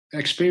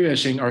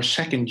experiencing our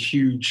second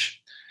huge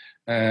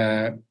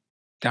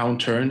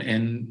downturn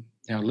in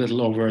a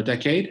little over a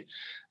decade.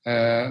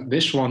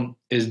 This one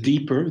is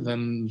deeper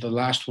than the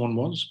last one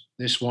was.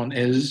 This one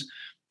is,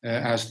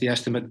 as the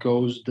estimate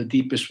goes, the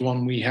deepest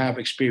one we have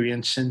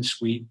experienced since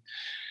we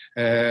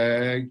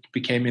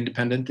became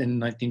independent in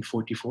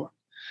 1944.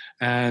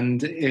 And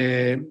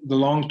the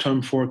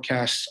long-term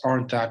forecasts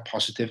aren't that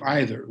positive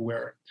either.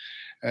 We're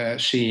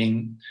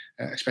seeing,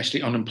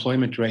 especially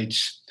unemployment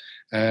rates,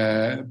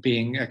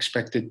 being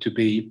expected to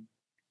be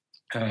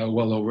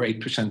well over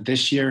 8%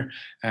 this year,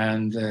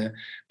 and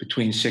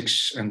between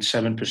 6 and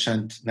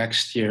 7%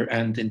 next year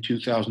and in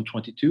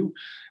 2022.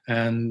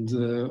 And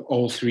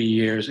all 3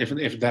 years,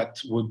 if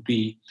that would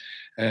be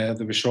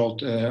the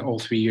result, all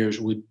 3 years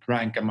would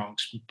rank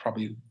amongst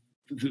probably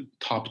the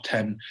top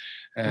 10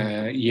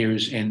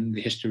 years in the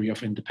history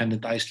of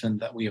independent Iceland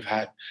that we have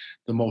had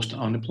the most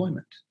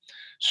unemployment.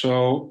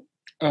 So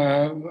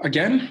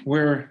again,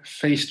 we're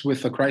faced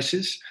with a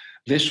crisis.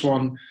 This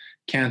one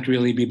can't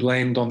really be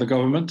blamed on the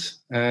government.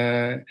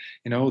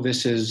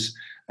 This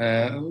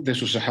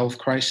was a health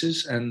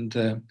crisis, and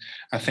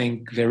I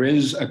think there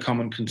is a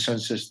common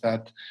consensus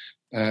that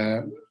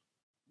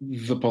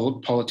the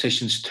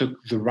politicians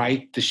took the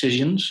right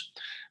decisions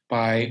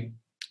by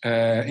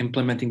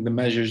implementing the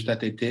measures that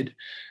they did.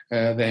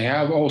 They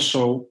have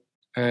also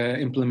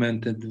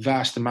implemented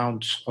vast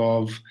amounts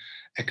of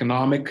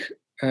economic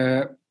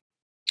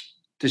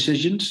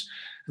decisions,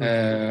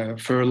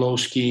 furlough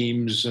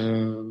schemes,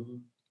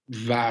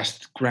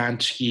 vast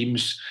grant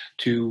schemes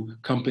to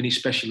companies,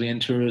 especially in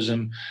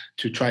tourism,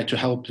 to try to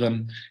help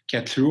them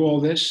get through all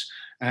this.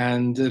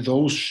 And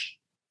those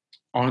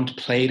aren't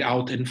played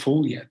out in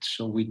full yet.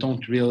 So we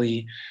can't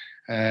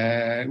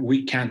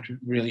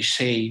really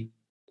say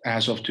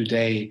as of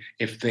today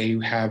if they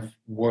have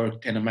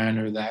worked in a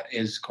manner that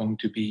is going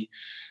to be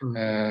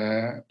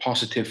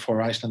positive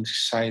for Icelandic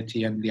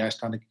society and the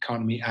Icelandic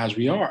economy as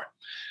we are.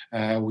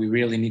 We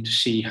really need to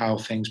see how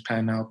things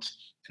pan out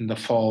in the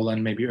fall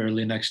and maybe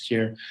early next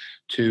year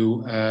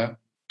to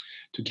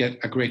get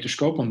a greater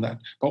scope on that.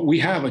 But we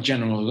have a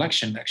general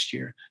election next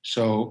year,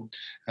 so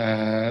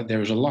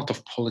there's a lot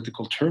of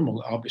political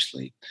turmoil,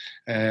 obviously,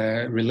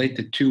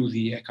 related to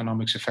the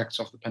economics effects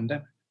of the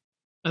pandemic.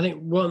 I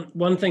think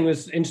one thing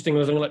was interesting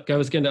I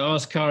was going to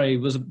ask Kari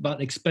was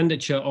about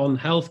expenditure on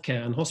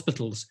healthcare and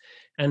hospitals.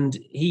 And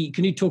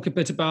can you talk a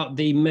bit about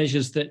the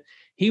measures that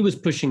he was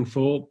pushing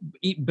for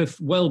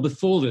well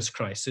before this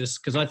crisis?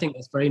 Because I think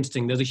that's very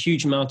interesting. There's a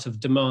huge amount of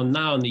demand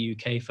now in the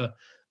UK for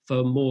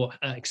more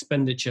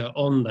expenditure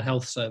on the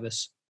health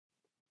service.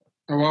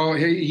 Well,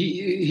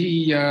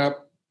 he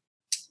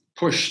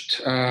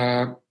pushed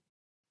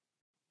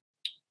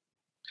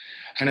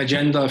an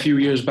agenda a few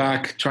years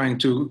back, trying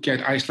to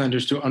get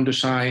Icelanders to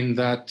understand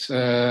that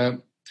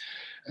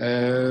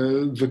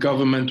the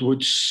government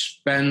would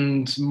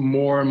spend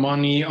more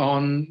money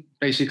on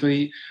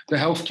basically the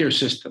healthcare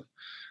system.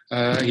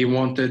 He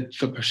wanted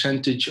the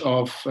percentage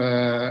of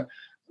the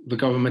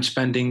government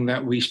spending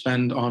that we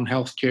spend on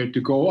healthcare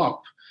to go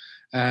up.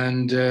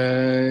 And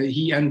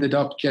he ended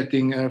up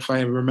getting, if I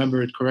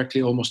remember it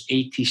correctly, almost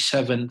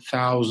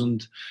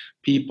 87,000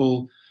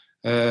 people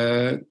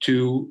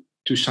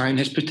to sign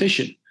his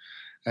petition,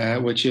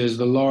 which is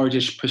the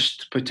largest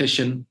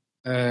petition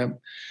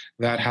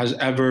that has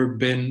ever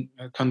been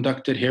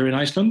conducted here in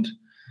Iceland.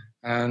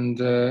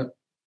 And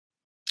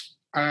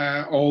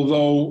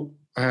although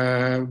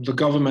the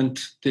government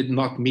did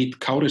not meet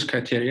Kari's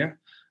criteria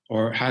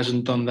or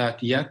hasn't done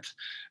that yet.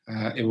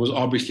 It was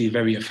obviously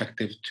very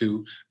effective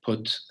to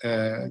put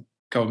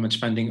government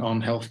spending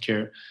on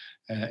healthcare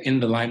in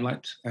the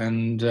limelight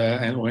and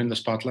or in the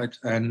spotlight,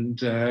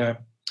 and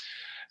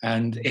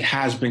it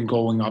has been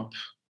going up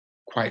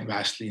quite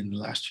vastly in the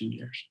last few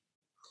years.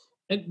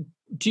 And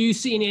do you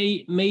see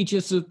any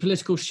major sort of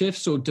political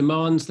shifts or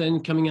demands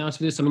then coming out of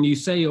this? I mean, you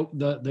say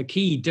the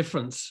key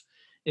difference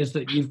is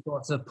that you've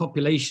got a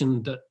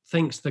population that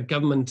thinks the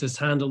government has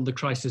handled the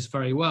crisis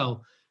very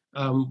well,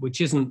 which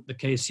isn't the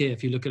case here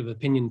if you look at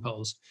opinion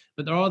polls.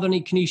 But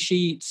can you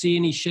see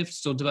any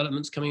shifts or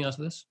developments coming out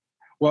of this?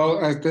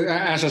 Well,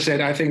 as I said,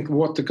 I think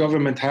what the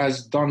government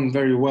has done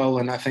very well,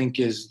 and I think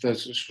is the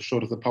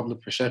sort of the public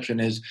perception,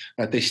 is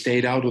that they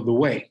stayed out of the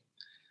way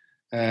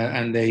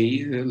and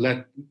they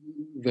let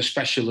the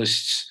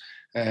specialists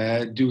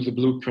do the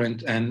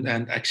blueprint and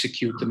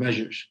execute the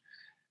measures.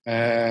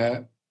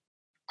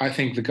 I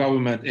think the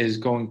government is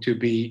going to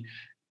be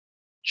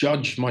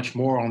judged much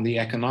more on the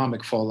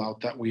economic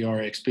fallout that we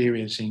are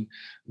experiencing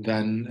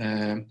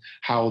than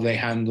how they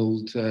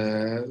handled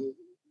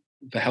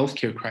the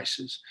healthcare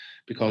crisis,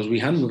 because we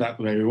handled that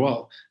very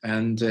well.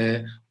 And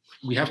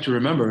we have to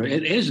remember,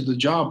 it is the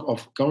job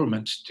of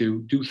governments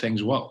to do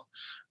things well.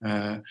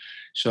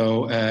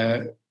 So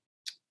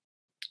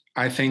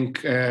I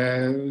think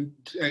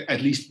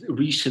at least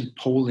recent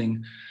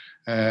polling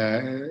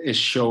is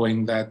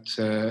showing that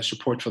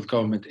support for the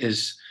government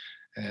is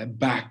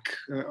back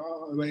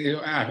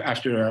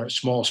after a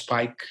small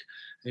spike,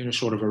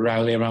 sort of a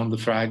rally around the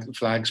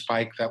flag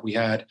spike that we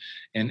had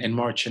in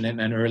March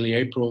and early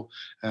April.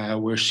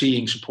 We're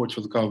seeing support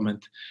for the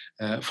government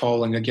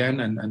falling again,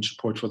 and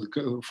support for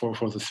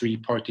the three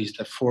parties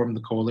that form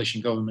the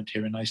coalition government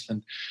here in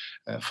Iceland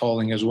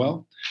falling as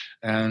well.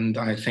 And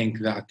I think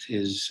that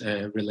is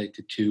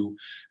related to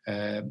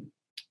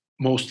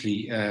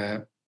mostly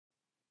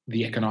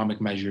the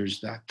economic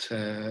measures that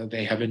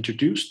they have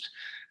introduced.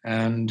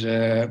 And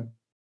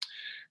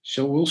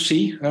so we'll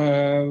see.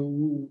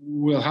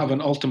 We'll have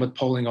an ultimate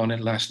polling on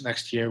it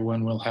next year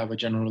when we'll have a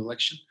general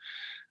election.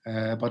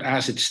 But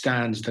as it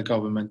stands, the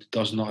government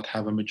does not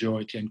have a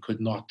majority and could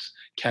not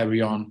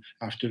carry on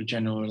after the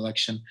general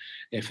election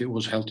if it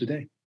was held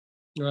today.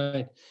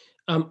 Right.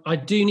 I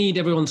do need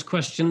everyone's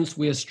questions.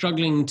 We are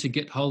struggling to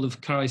get hold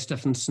of Kari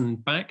Stefansson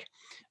back.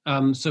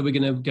 So we're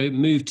going to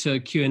move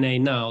to Q&A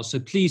now. So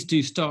please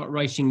do start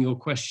writing your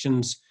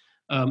questions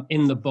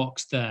in the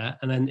box there,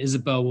 and then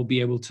Isabel will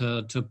be able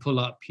to pull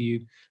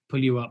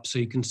you up so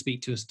you can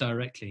speak to us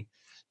directly.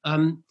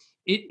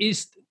 It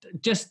is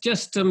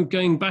just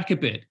going back a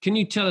bit. Can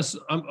you tell us?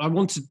 I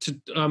wanted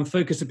to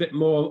focus a bit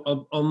more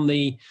on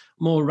the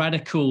more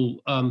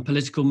radical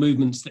political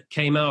movements that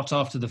came out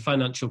after the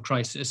financial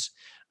crisis.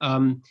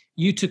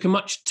 You took a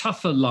much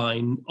tougher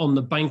line on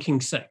the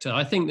banking sector,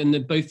 I think, than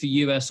both the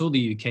US or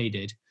the UK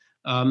did.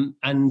 And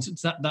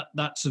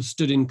that sort of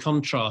stood in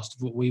contrast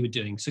of what we were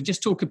doing. So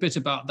just talk a bit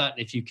about that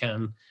if you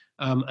can.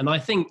 And I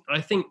think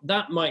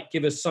that might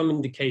give us some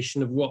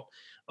indication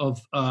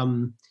of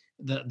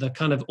the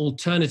kind of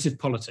alternative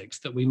politics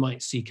that we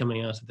might see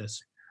coming out of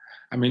this.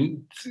 I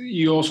mean,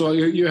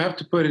 you have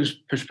to put in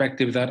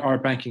perspective that our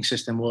banking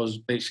system was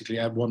basically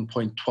at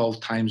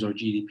 1.12 times our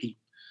GDP.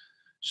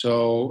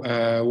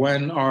 So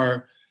when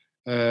our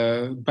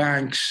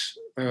banks,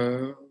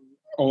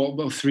 all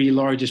the three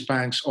largest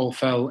banks, all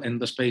fell in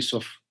the space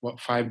of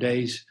 5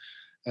 days,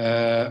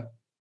 that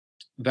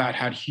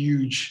had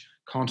huge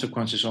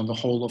consequences on the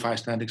whole of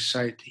Icelandic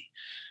society.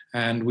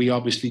 And we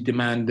obviously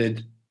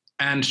demanded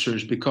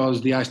answers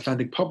because the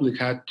Icelandic public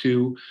had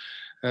to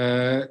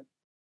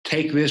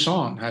take this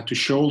on, had to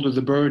shoulder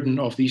the burden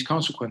of these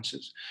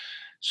consequences.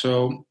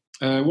 So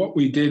what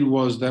we did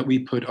was that we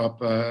put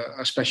up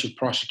a special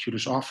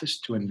prosecutor's office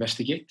to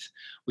investigate.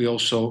 We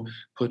also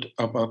put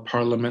up a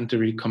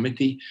parliamentary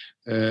committee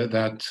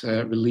that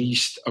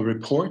released a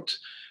report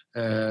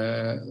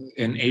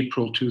in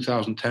April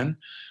 2010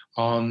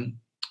 on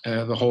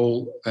the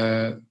whole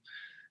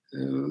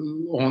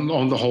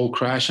on the whole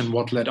crash and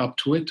what led up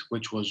to it,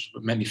 which was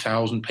many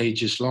thousand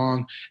pages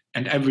long,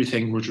 and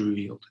everything was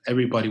revealed.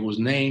 Everybody was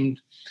named.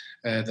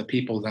 The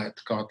people that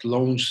got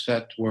loans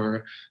that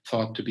were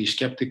thought to be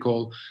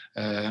skeptical,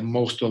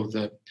 most of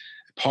the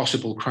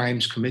possible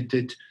crimes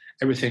committed,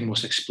 everything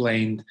was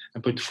explained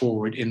and put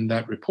forward in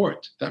that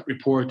report. That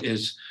report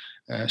is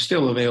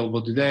still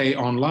available today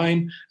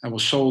online and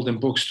was sold in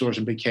bookstores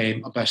and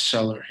became a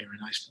bestseller here in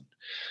Iceland.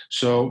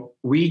 So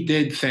we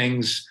did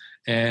things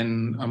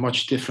in a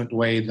much different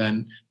way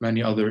than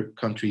many other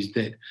countries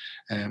did.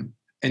 In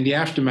the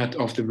aftermath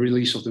of the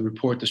release of the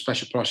report, the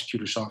Special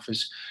Prosecutor's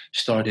Office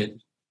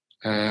started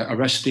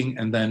arresting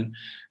and then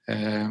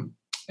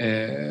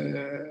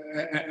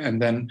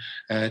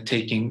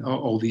taking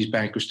all these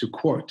bankers to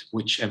court,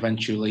 which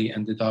eventually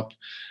ended up,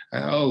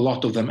 a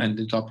lot of them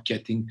ended up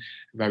getting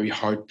very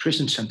hard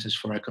prison sentences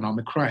for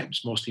economic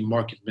crimes, mostly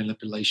market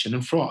manipulation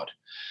and fraud.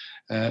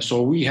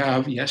 So we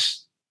have,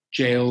 yes,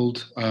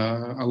 jailed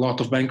a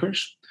lot of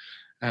bankers,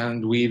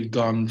 and we've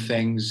done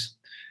things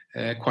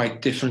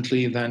quite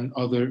differently than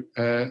other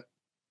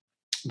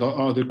the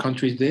other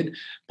countries did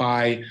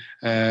by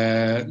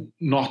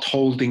not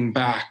holding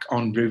back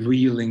on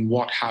revealing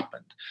what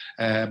happened.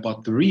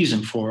 But the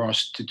reason for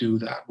us to do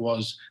that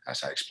was,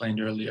 as I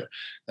explained earlier,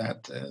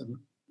 that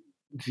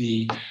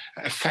the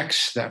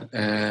effects that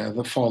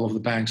the fall of the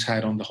banks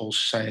had on the whole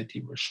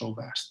society were so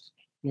vast.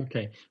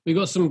 Okay, we've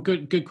got some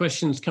good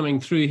questions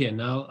coming through here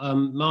now.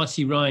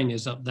 Marty Ryan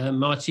is up there.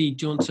 Marty,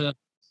 do you want to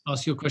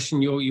ask your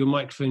question? Your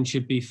microphone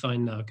should be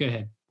fine now. Go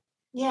ahead.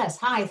 Yes,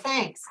 hi,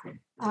 thanks.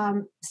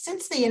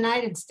 Since the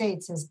United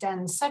States has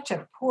done such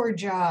a poor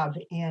job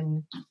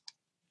in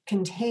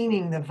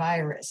containing the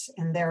virus,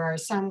 and there are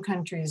some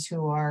countries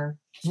who are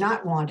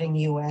not wanting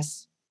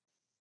U.S.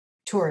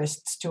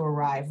 tourists to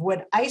arrive,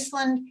 would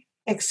Iceland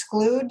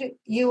exclude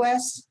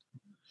U.S.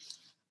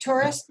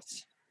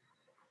 tourists?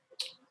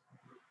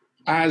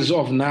 As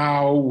of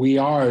now, we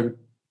are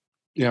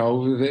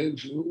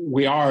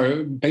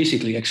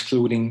basically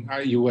excluding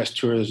U.S.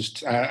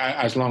 tourists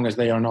as long as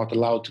they are not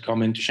allowed to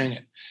come into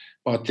Schengen.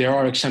 But there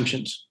are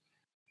exceptions.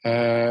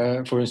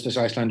 For instance,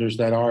 Icelanders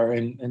that are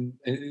in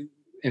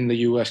the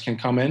U.S. can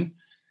come in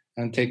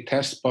and take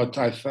tests. But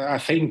I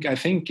think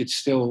it's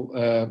still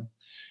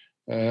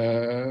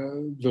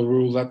the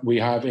rule that we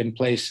have in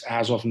place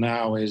as of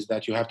now is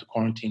that you have to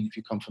quarantine if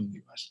you come from the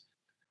U.S.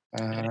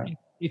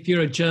 If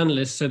you're a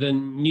journalist, so the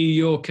New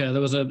Yorker,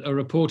 there was a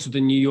reporter of the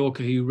New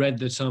Yorker who read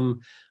that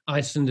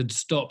Iceland had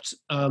stopped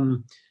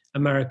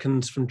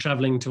Americans from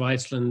traveling to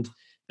Iceland,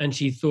 and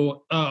she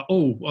thought, I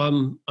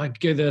could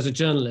go there as a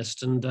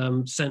journalist, and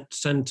sent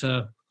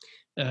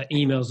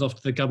emails off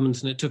to the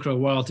government, and it took her a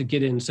while to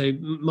get in. So,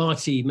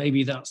 Marty,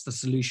 maybe that's the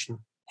solution.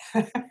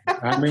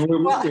 I mean,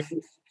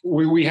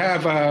 we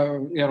have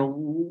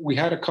we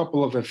had a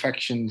couple of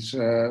infections,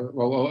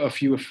 a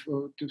few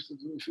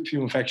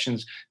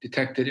infections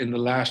detected in the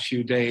last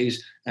few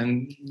days,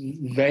 and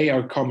they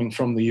are coming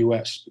from the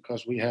U.S.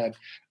 because we had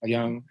a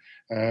young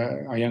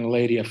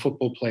lady, a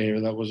football player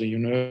that was a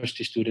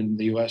university student in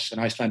the U.S., an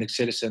Icelandic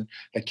citizen,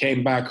 that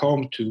came back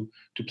home to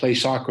play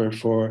soccer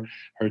for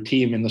her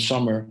team in the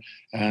summer,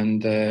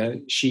 and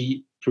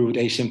she proved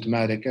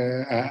asymptomatic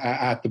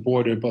at the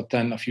border, but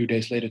then a few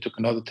days later took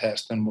another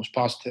test and was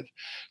positive.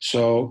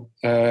 So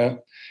as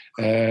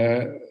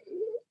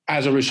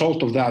a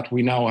result of that,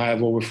 we now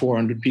have over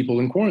 400 people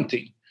in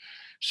quarantine.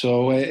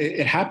 So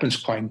it happens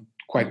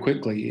quite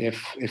quickly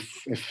if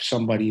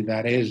somebody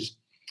that is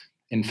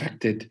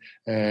infected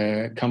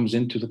comes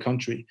into the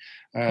country.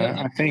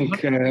 I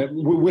think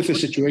with the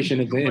situation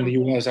in the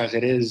US as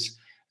it is,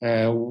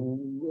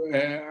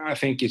 I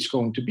think it's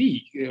going to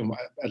be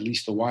at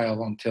least a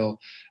while until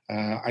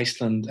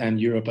Iceland and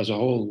Europe as a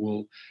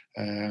whole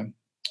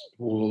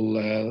will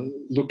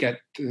look at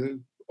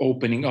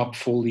opening up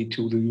fully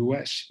to the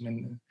US.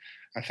 And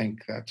I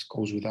think that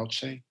goes without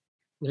saying.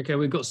 Okay,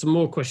 we've got some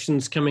more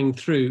questions coming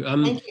through.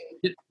 Thank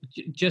you.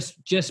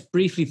 Just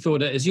briefly,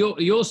 Thordur, is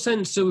your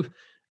sense of,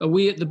 are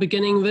we at the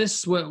beginning of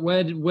this?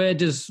 Where do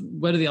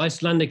the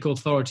Icelandic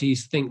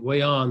authorities think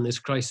we are in this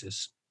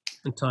crisis?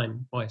 And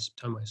time-wise.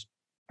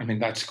 I mean,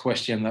 that's a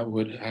question that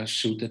would have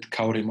suited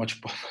Kari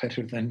much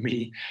better than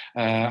me.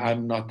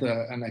 I'm not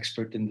an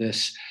expert in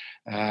this.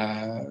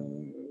 I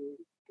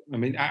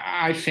mean,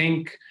 I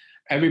think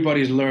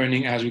everybody's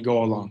learning as we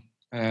go along.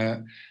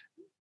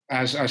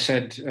 As I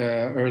said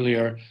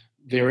earlier,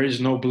 there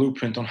is no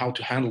blueprint on how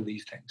to handle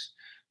these things.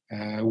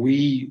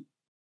 We,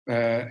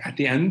 at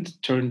the end,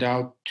 turned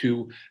out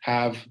to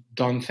have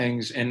done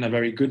things in a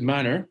very good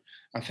manner.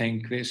 I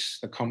think this is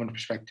the common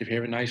perspective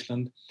here in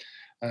Iceland.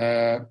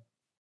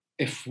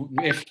 If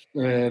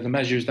the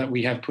measures that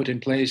we have put in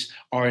place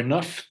are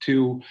enough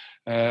to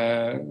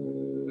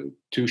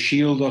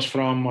shield us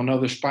from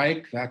another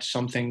spike, that's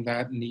something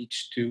that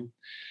needs to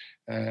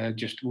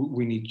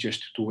we need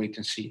just to wait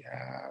and see.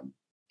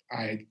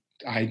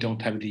 I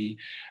don't have the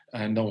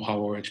know-how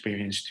or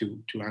experience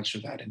to answer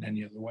that in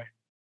any other way.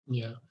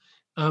 Yeah.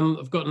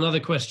 I've got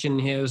another question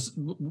here.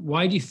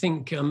 Why do you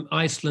think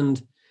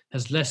Iceland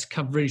has less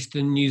coverage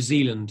than New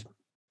Zealand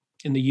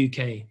in the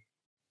UK?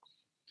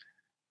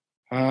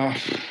 I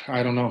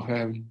don't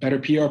know. Better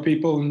PR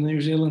people in New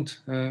Zealand?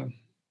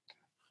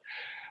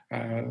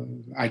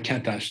 I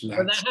can't answer that.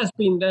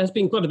 But there has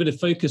been quite a bit of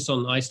focus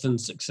on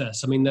Iceland's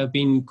success. I mean, there have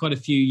been quite a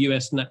few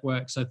US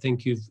networks, I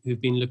think, who've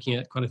been looking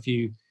at quite a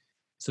few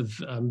sort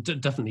of,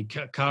 definitely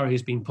Kari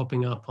has been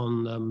popping up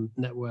on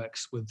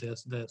networks with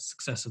the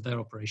success of their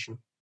operation.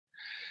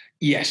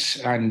 Yes,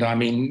 and I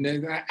mean,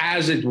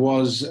 as it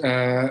was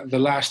the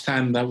last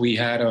time that we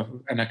had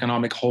an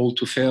economic hole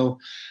to fill,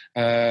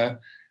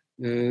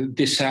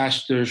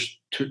 disasters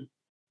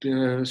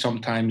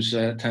sometimes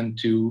tend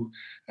to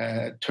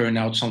turn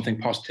out something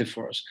positive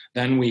for us.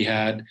 Then we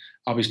had,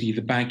 obviously,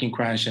 the banking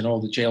crash and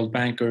all the jailed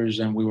bankers,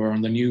 and we were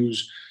on the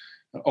news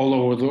all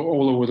over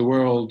the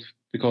world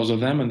because of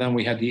them. And then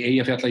we had the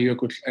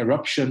Eyjafjallajökull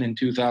eruption in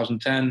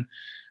 2010,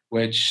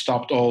 which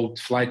stopped all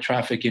flight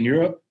traffic in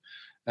Europe.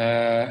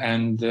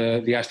 And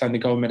the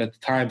Icelandic government at the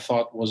time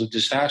thought was a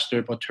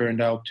disaster, but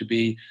turned out to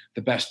be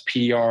the best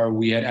PR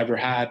we had ever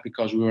had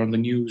because we were on the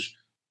news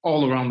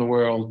all around the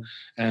world,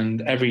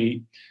 and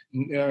every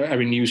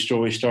news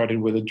story started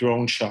with a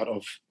drone shot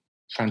of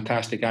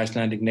fantastic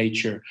Icelandic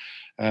nature.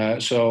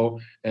 So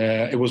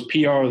it was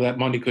PR that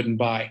money couldn't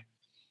buy.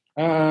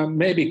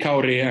 Maybe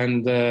Kari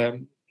and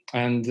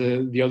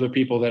the other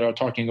people that are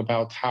talking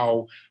about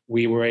how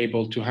we were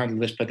able to handle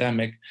this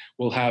pandemic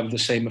will have the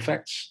same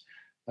effects.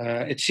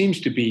 It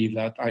seems to be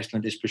that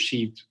Iceland is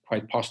perceived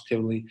quite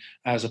positively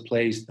as a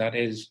place that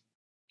is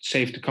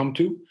safe to come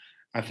to.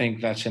 I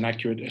think that's an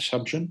accurate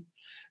assumption.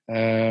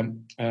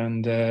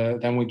 And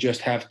then we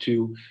just have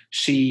to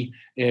see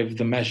if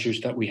the measures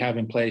that we have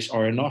in place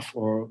are enough,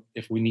 or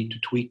if we need to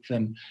tweak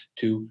them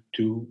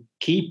to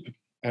keep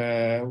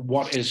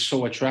what is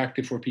so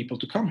attractive for people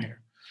to come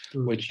here,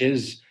 which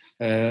is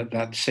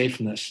that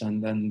safeness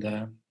and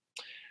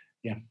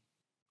yeah.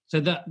 So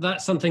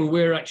that's something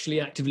we're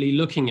actually actively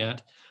looking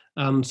at.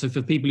 So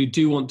for people who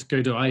do want to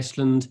go to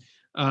Iceland,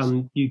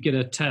 you get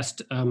a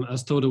test,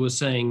 as Thordur was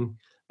saying,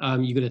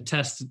 you get a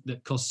test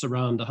that costs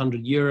around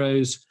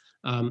 €100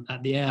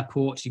 at the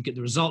airport. You get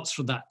the results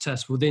for that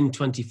test within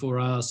 24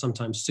 hours,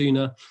 sometimes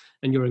sooner,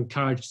 and you're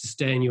encouraged to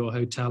stay in your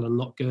hotel and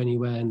not go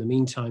anywhere in the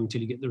meantime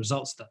until you get the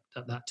results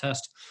of that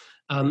test.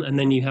 And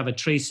then you have a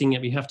tracing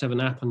app. You have to have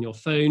an app on your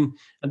phone,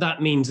 and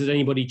that means that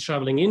anybody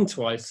traveling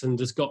into Iceland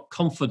has got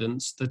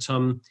confidence that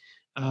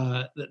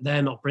that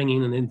they're not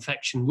bringing an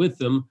infection with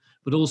them,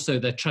 but also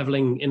they're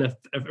traveling in a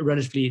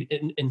relatively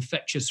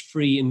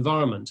infectious-free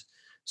environment.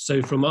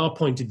 So from our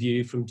point of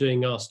view, from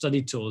doing our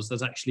study tours,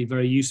 that's actually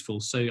very useful.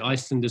 So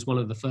Iceland is one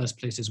of the first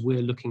places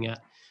we're looking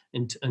at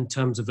in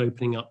terms of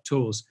opening up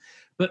tours.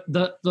 But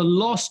the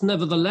loss,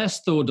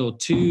 nevertheless, Thordur,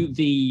 to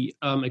the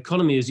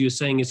economy, as you were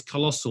saying, is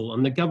colossal.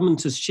 And the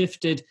government has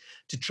shifted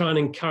to try and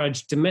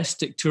encourage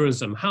domestic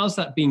tourism. How's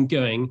that been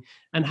going?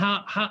 And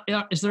how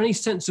is there any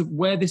sense of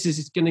where this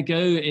is going to go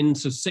in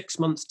sort of 6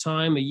 months'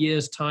 time, a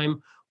year's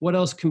time? What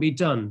else can be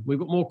done? We've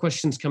got more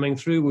questions coming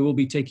through. We will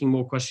be taking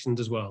more questions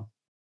as well.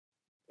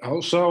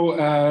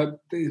 Also,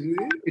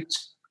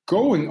 it's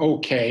going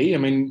okay. I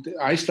mean,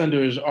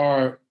 Icelanders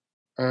are...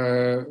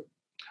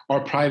 our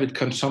private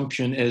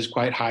consumption is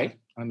quite high.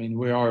 I mean,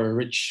 we are a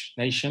rich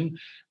nation.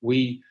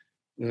 We,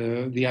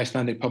 the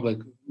Icelandic public,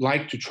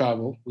 like to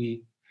travel.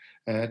 We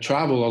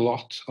travel a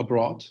lot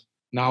abroad.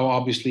 Now,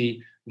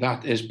 obviously,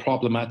 that is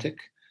problematic.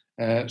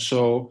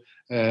 So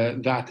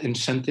that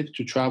incentive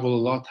to travel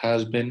a lot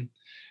has been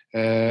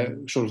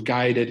sort of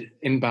guided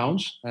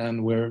inbounds,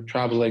 and we're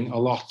traveling a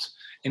lot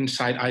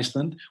inside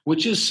Iceland,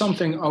 which is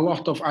something a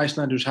lot of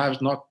Icelanders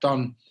have not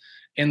done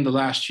in the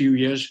last few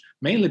years,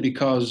 mainly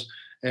because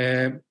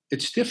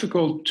it's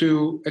difficult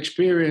to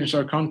experience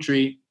our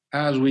country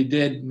as we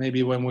did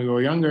maybe when we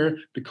were younger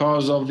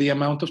because of the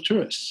amount of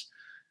tourists.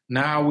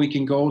 Now we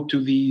can go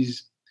to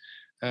these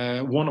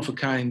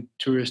one-of-a-kind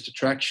tourist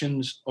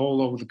attractions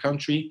all over the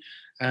country,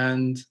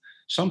 and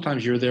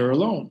sometimes you're there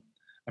alone.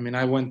 I mean,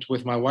 I went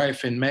with my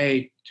wife in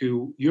May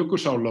to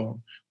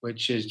Jökulsárlón,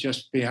 which is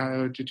just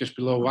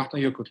below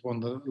Vatnajökull, one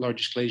of the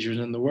largest glaciers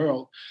in the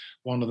world,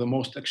 one of the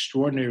most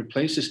extraordinary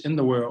places in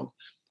the world.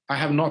 I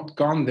have not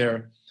gone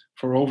there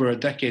for over a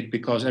decade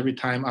because every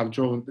time I've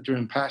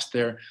driven past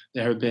there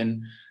have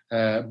been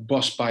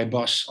bus by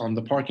bus on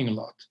the parking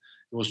lot.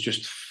 It was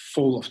just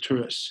full of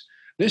tourists.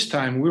 This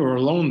time we were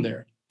alone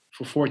there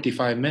for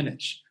 45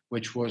 minutes,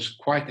 which was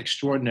quite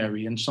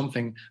extraordinary and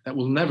something that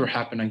will never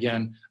happen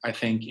again, I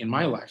think, in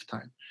my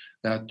lifetime,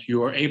 that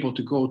you are able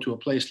to go to a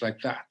place like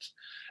that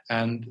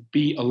and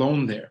be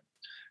alone there.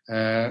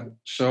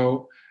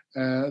 So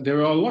there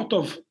are a lot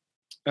of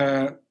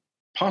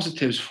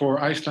positives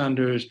for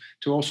Icelanders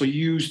to also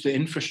use the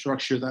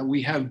infrastructure that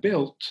we have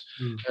built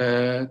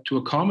to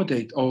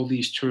accommodate all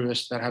these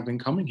tourists that have been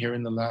coming here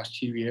in the last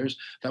few years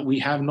that we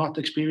have not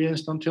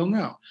experienced until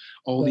now.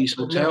 All these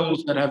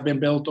hotels that have been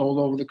built all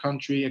over the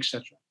country,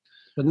 etc.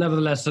 But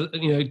nevertheless,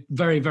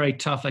 very, very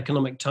tough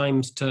economic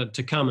times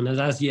to come, and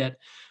as yet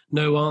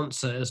no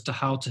answer as to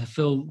how to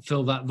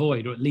fill that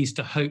void, or at least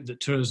to hope that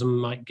tourism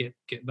might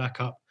get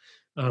back up.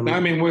 I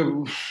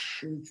mean,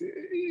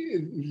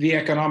 the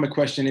economic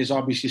question is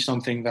obviously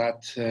something that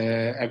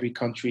every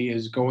country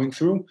is going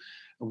through.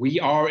 We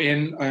are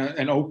in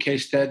an okay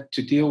stead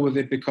to deal with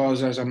it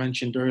because, as I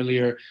mentioned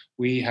earlier,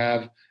 we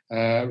have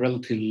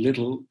relatively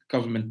little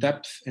government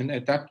debt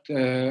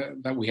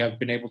that we have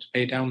been able to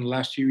pay down in the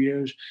last few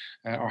years.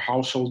 Our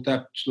household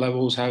debt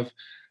levels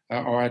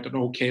are at an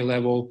okay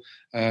level.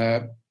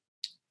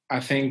 I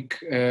think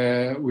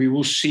we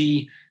will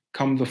see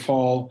come the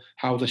fall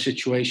how the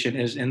situation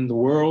is in the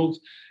world.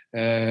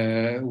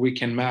 We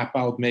can map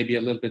out maybe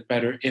a little bit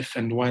better if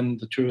and when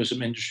the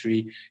tourism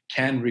industry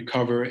can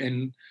recover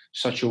in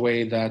such a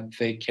way that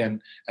they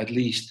can at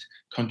least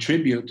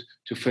contribute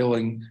to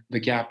filling the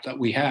gap that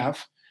we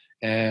have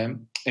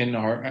in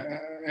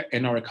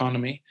our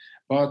economy.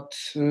 But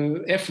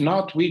if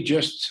not, we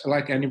just,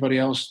 like anybody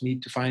else,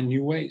 need to find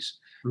new ways.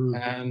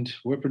 And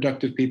we're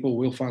productive people,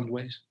 we'll find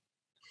ways.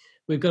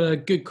 We've got a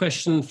good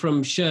question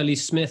from Shirley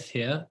Smith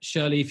here.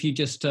 Shirley, if you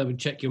just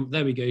check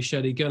there we go,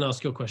 Shirley, go and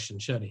ask your question,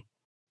 Shirley.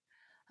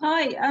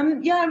 Hi.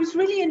 I was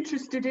really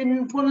interested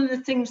in one of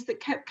the things that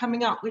kept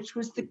coming up, which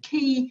was the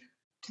key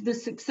to the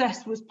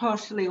success was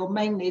partially or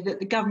mainly that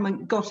the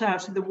government got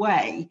out of the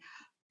way,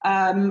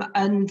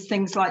 and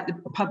things like the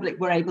public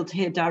were able to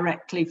hear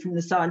directly from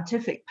the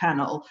scientific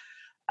panel.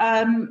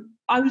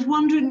 I was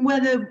wondering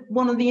whether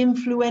one of the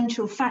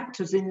influential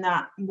factors in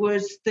that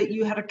was that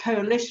you had a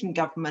coalition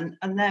government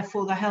and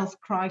therefore the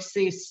health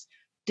crisis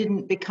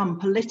didn't become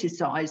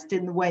politicised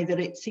in the way that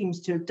it seems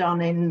to have done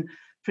in,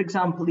 for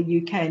example,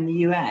 the UK and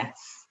the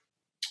US.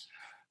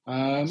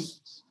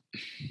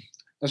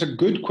 That's a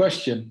good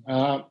question.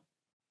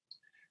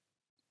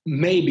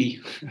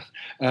 Maybe.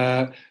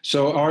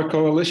 So our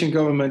coalition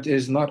government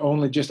is not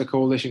only just a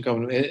coalition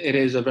government, it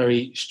is a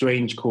very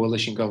strange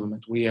coalition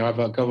government. We have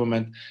a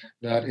government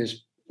that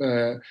is,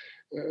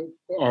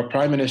 our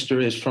prime minister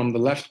is from the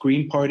left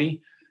Green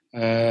Party,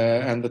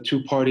 and the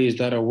two parties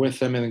that are with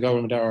them in the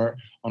government are,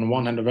 on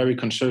one hand, a very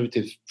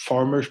conservative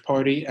Farmers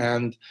Party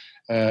and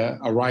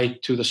a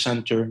right to the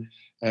center,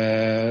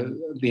 the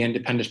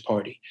Independence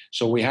Party.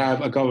 So we have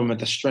a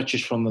government that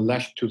stretches from the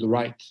left to the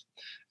right.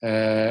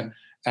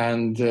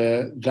 And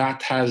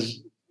that has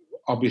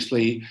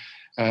obviously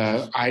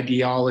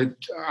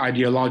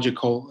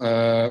ideological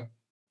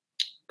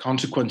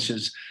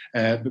consequences.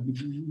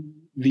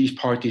 These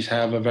parties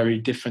have a very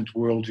different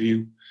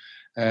worldview,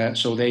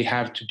 so they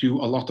have to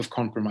do a lot of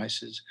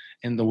compromises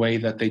in the way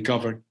that they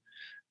govern.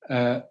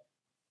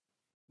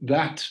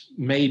 That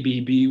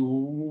maybe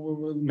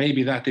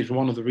that is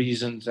one of the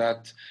reasons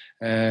that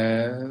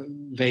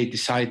they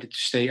decided to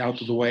stay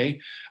out of the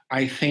way.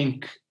 I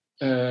think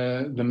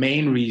the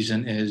main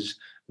reason is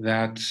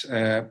that,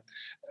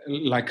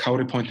 like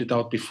Kari pointed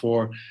out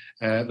before,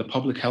 the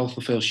public health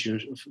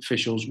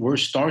officials were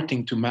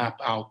starting to map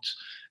out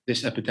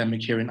this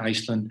epidemic here in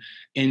Iceland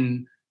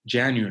in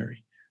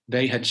January.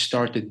 They had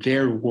started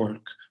their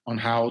work on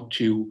how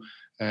to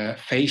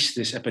face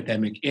this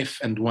epidemic if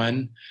and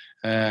when,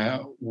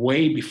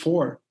 way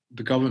before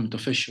the government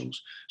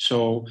officials.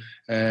 So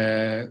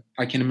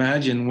I can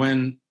imagine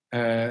when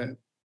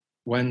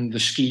the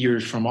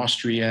skiers from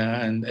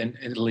Austria and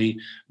Italy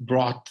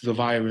brought the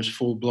virus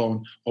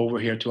full-blown over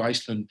here to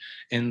Iceland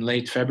in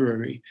late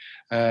February,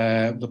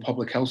 the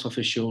public health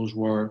officials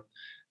were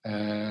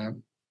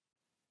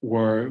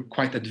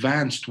quite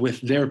advanced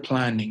with their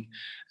planning,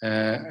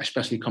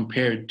 especially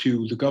compared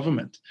to the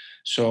government.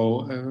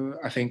 So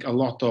I think a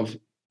lot of,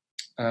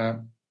 I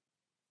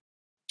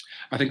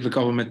think the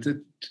government,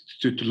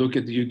 to look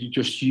at, you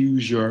just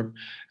use your,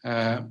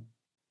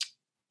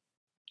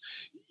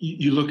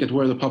 you look at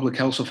where the public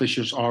health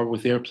officials are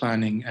with their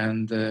planning,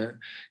 and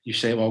you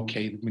say, well,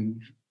 okay, I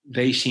mean,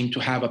 they seem to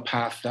have a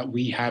path that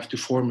we have to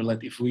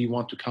formulate if we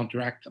want to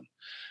counteract them.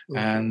 Okay.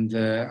 And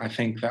I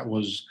think that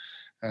was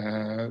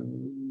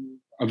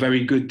a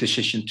very good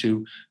decision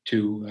to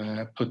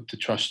put the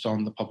trust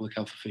on the public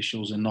health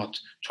officials and not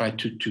try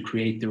to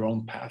create their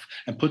own path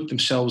and put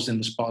themselves in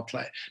the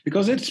spotlight.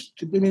 Because it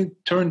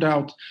turned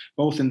out,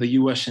 both in the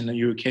US and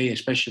the UK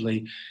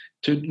especially,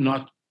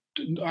 not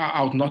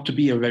to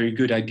be a very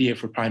good idea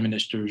for prime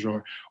ministers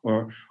or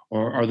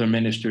other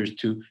ministers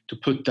to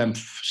put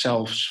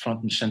themselves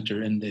front and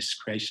center in this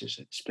crisis.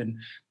 It's been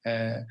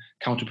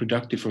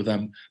counterproductive for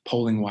them,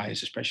 polling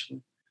wise,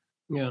 especially.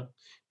 Yeah,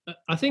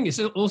 I think it's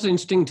also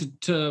interesting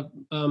to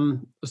I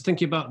was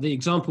thinking about the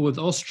example with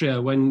Austria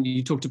when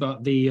you talked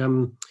about the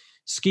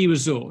ski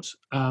resort,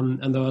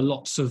 and there were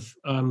lots of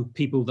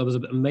people. There was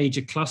a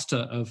major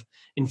cluster of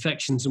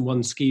infections in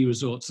one ski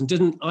resort. And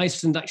didn't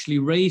Iceland actually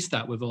raise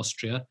that with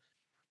Austria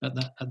at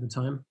the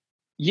time?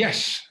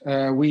 Yes,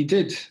 we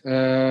did,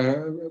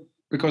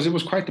 because it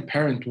was quite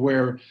apparent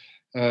where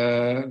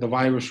the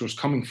virus was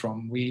coming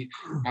from. We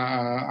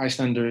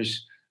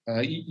Icelanders,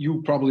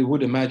 you probably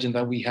would imagine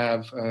that we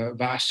have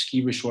vast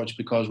ski resorts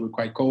because we're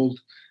quite cold.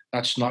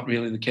 That's not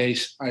really the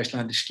case.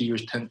 Icelandic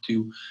skiers tend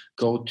to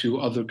go to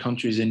other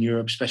countries in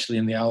Europe, especially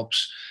in the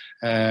Alps,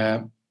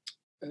 in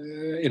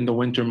the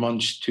winter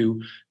months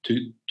to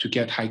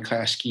get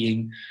high-class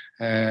skiing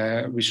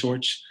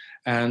resorts.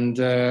 And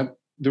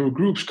there were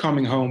groups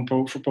coming home,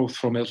 both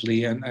from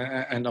Italy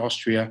and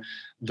Austria,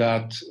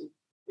 that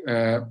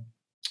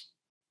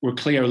were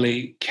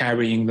clearly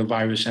carrying the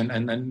virus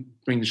and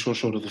bringing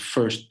sort of the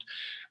first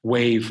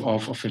wave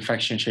of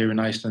infections here in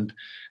Iceland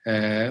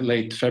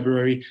late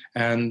February.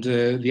 And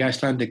the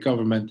Icelandic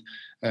government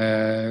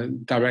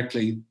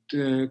directly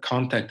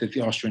contacted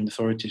the Austrian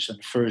authorities,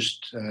 and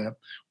first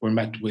were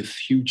met with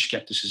huge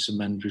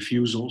skepticism and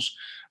refusals.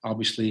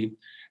 Obviously,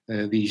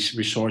 these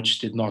resorts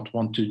did not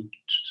want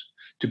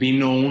to be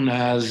known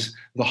as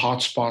the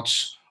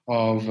hotspots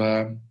of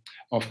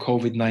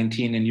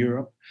COVID-19 in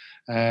Europe,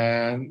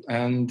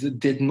 and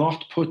did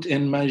not put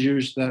in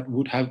measures that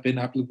would have been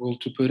applicable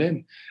to put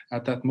in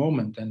at that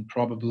moment, and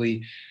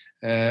probably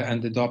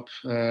ended up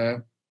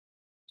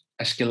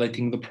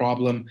escalating the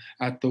problem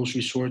at those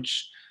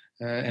resorts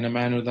in a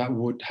manner that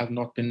would have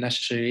not been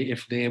necessary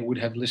if they would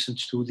have listened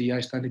to the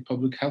Icelandic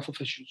public health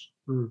officials.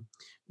 Mm.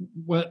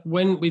 Well,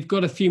 when we've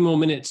got a few more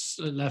minutes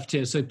left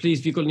here, so please,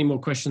 if you've got any more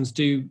questions,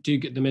 do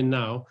get them in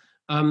now.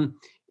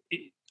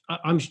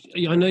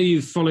 I know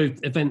you've followed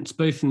events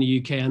both in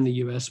the UK and the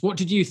US. What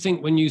did you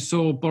think when you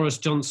saw Boris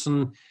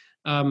Johnson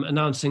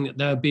announcing that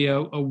there would be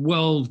a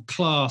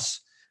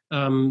world-class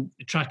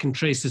track and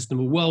trace system,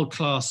 a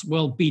world-class,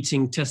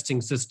 well-beating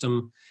testing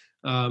system,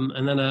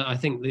 and then I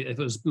think it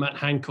was Matt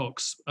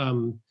Hancock's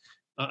hope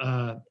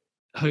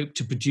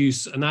to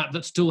produce an app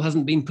that still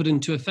hasn't been put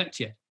into effect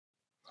yet?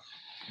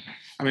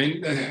 I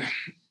mean,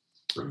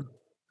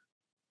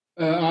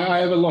 I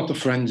have a lot of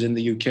friends in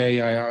the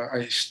UK.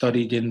 I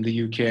studied in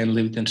the UK and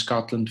lived in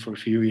Scotland for a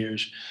few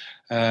years.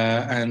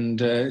 And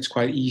it's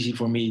quite easy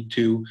for me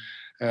to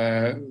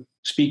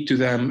speak to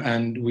them,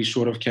 and we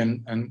sort of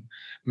can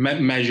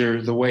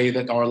measure the way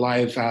that our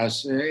life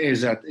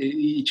is at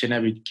each and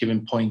every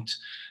given point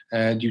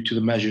due to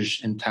the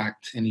measures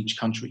intact in each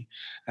country.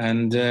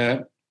 And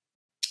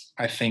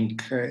I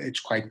think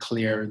it's quite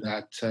clear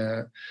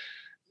that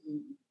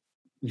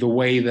the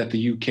way that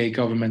the UK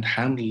government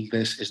handled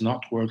this is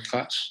not world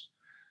class.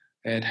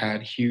 It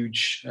had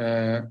huge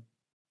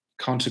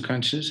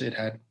consequences. It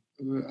had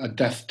a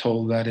death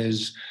toll that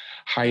is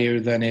higher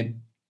than it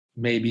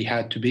maybe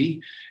had to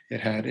be. It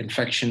had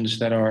infections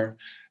that are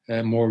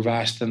more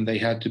vast than they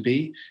had to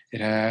be.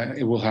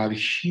 It will have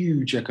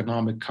huge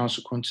economic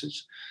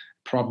consequences,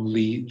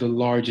 probably the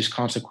largest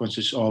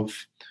consequences of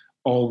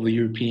all the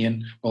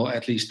European, well,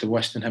 at least the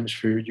Western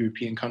Hemisphere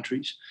European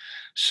countries.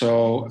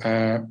 So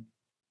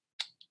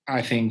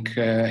I think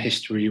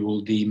history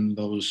will deem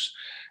those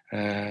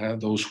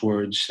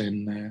words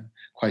in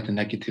quite a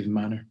negative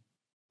manner.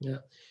 Yeah.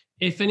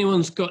 If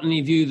anyone's got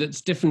any view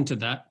that's different to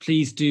that,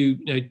 please do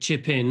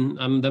chip in.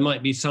 There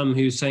might be some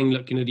who are saying,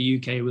 look,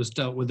 the UK was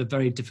dealt with a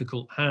very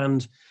difficult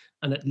hand,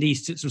 and at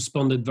least it's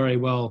responded very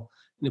well,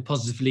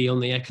 positively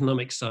on the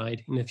economic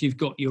side. If you've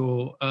got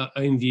your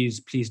own views,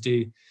 please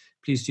do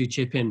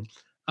chip in.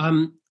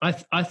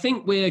 I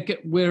think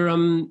we're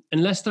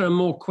unless there are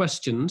more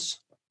questions,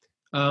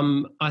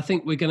 I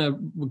think we're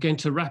going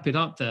to wrap it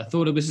up there.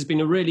 Thordur, this has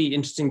been a really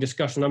interesting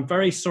discussion. I'm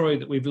very sorry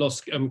that we've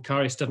lost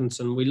Kari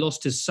Stefansson. We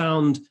lost his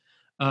sound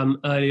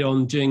early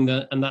on during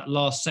that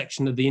last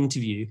section of the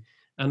interview,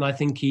 and I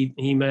think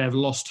he may have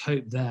lost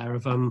hope there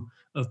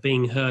of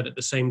being heard at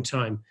the same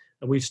time.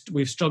 And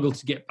we've struggled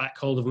to get back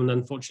hold of him, and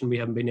unfortunately we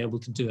haven't been able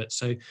to do it.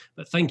 So,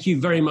 but thank you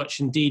very much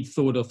indeed,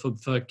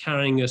 Thordur, for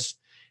carrying us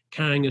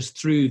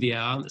through the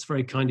hour. It's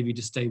very kind of you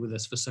to stay with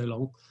us for so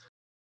long.